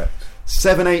thinking. correct.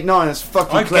 7, 8, 9. That's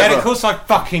fucking I clever. get it. Of course, I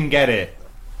fucking get it.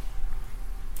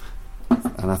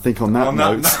 And I think on that On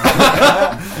note,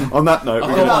 that on that note, I've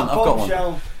we're got gonna,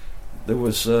 one. There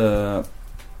was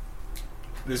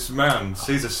This man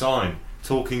sees a sign: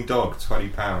 talking dog,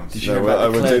 £20. Did you no, hear about I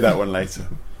the will do that one later.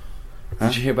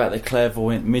 Did you hear about the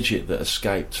clairvoyant midget that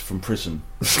escaped from prison?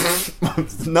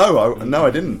 No,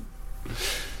 I didn't.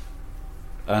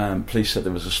 Police said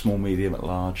there was a small, medium at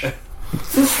large.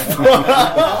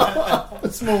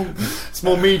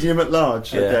 Small, medium at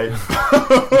large. Yeah. Okay.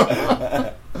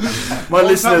 My What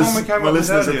was that listeners, one we came up with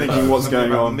are earlier, thinking, though? what's Something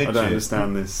going about on? I midget. don't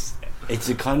understand this. It's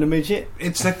a kind of midget.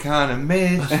 It's a kind of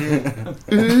midget.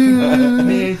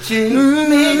 midget.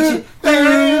 Great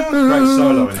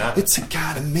solo in that. It's a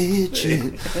kind of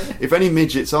midget. If any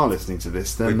midgets are listening to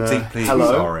this, then We're deeply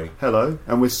hello, sorry. hello,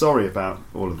 and we're sorry about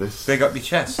all of this. Big up your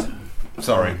chest.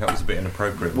 Sorry, that was a bit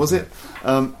inappropriate. Was it?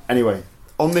 Anyway,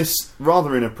 on this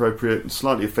rather inappropriate,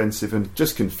 slightly offensive, and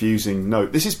just confusing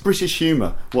note, this is British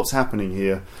humour. What's happening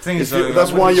here? Thing is,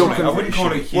 That's I why wouldn't you're call it- I wouldn't call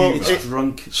it confused. Well, humour.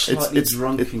 It's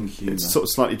drunken humour. It's sort of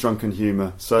slightly drunken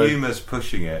humour. So Humour's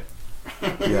pushing it.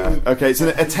 yeah, okay, it's an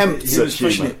attempt He at was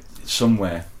pushing humour. it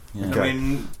somewhere. Yeah. Okay. I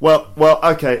mean, Well,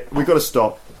 okay, we've got to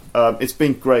stop. It's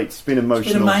been great. It's been emotional.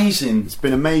 It's been amazing. It's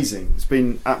been amazing. It's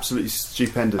been absolutely and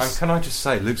stupendous. can I just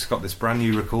say, Luke's got this brand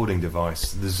new recording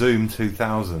device, the Zoom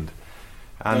 2000, Don't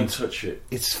and touch it.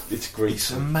 it's great.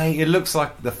 It's amazing. It looks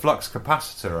like the flux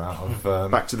capacitor out of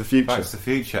Back to the Future. Back to the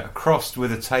Future, crossed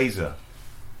with a taser,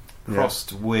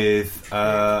 crossed with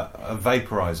a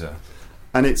vaporizer.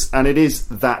 And it is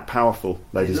that powerful,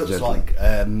 ladies It and looks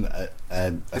gentlemen.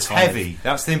 like It's heavy.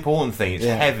 That's the important thing. It's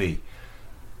Yeah. heavy,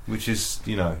 which is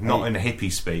not in a hippie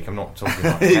speak. I'm not talking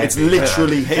about heavy. It's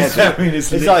literally heavy. I mean,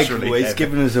 it's It's like literally it's heavy.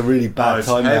 giving us a really bad it's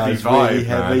time now. heavy It's vibe, really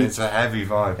man. heavy. It's a heavy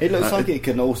vibe. It looks like it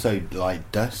can also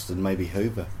like dust and maybe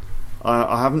hoover.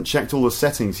 I haven't checked all the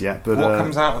settings yet, but What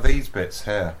comes out of these bits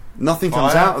here? nothing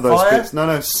comes Fire? out of those Fire? bits.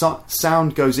 No,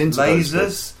 sound goes into those Lasers?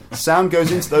 bits. Sound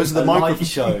goes into those are the light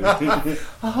show. those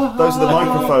are the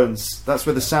microphones. That's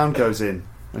where the sound goes in.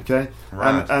 Okay,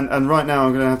 Right. and right now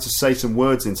I'm going to have to say some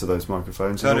words into those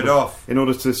microphones. Turn in it order- off. in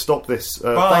order to stop this.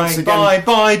 Bye, Thanks again.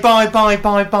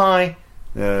 bye.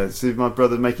 Yeah, see my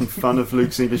brother making fun of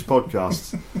Luke's English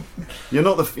podcast. You're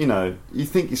not you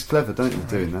think it's clever, don't you,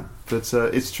 doing that? But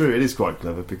it's true. It is quite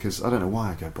clever because I don't know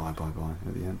why I go bye at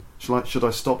the end. Should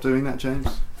I stop doing that, James?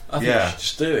 I think Yeah. you should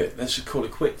just do it. Let's just call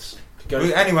it quits. Go.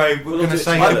 Anyway, we're We'll going to do it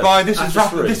say together. goodbye. This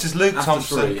After is three. Luke After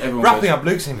Thompson three, everyone wrapping goes. up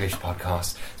Luke's English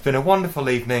podcast. It's been a wonderful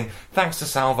evening. Thanks to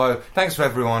Salvo. Thanks to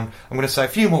everyone. I'm going to say a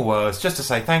few more words just to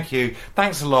say thank you.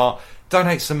 Thanks a lot.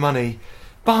 Donate some money.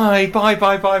 Bye.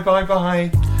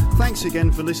 Thanks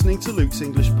again for listening to Luke's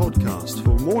English podcast.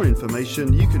 For more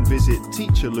information, you can visit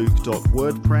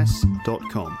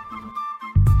teacherluke.wordpress.com.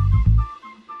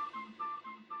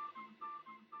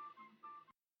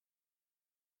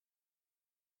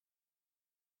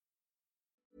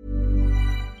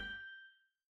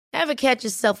 Ever catch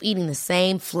yourself eating the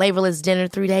same flavorless dinner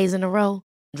 3 days in a row?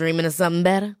 Dreaming of something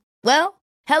better? Well,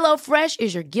 HelloFresh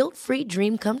is your guilt-free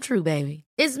dream come true, baby.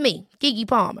 It's me, Keke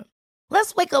Palmer.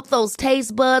 Let's wake up those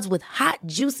taste buds with hot,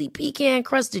 juicy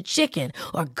pecan-crusted chicken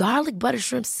or garlic butter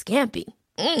shrimp scampi.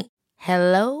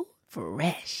 Hello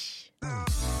Fresh.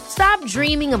 Stop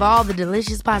dreaming of all the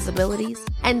delicious possibilities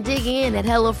and dig in at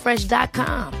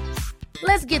HelloFresh.com.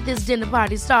 Let's get this dinner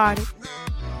party started.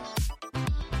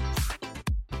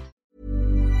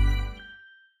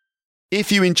 If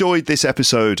you enjoyed this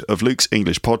episode of Luke's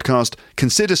English Podcast,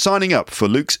 consider signing up for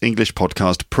Luke's English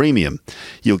Podcast Premium.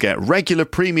 You'll get regular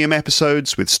premium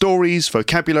episodes with stories,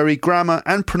 vocabulary, grammar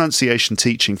and pronunciation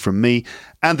teaching from me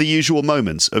and the usual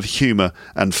moments of humour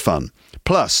and fun.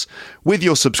 Plus, with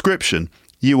your subscription,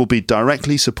 you will be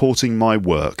directly supporting my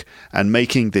work and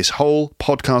making this whole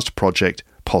podcast project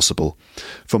possible.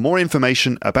 For more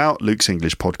information about Luke's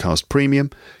English Podcast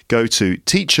Premium, go to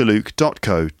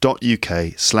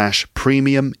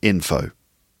teacherluke.co.uk/premium info.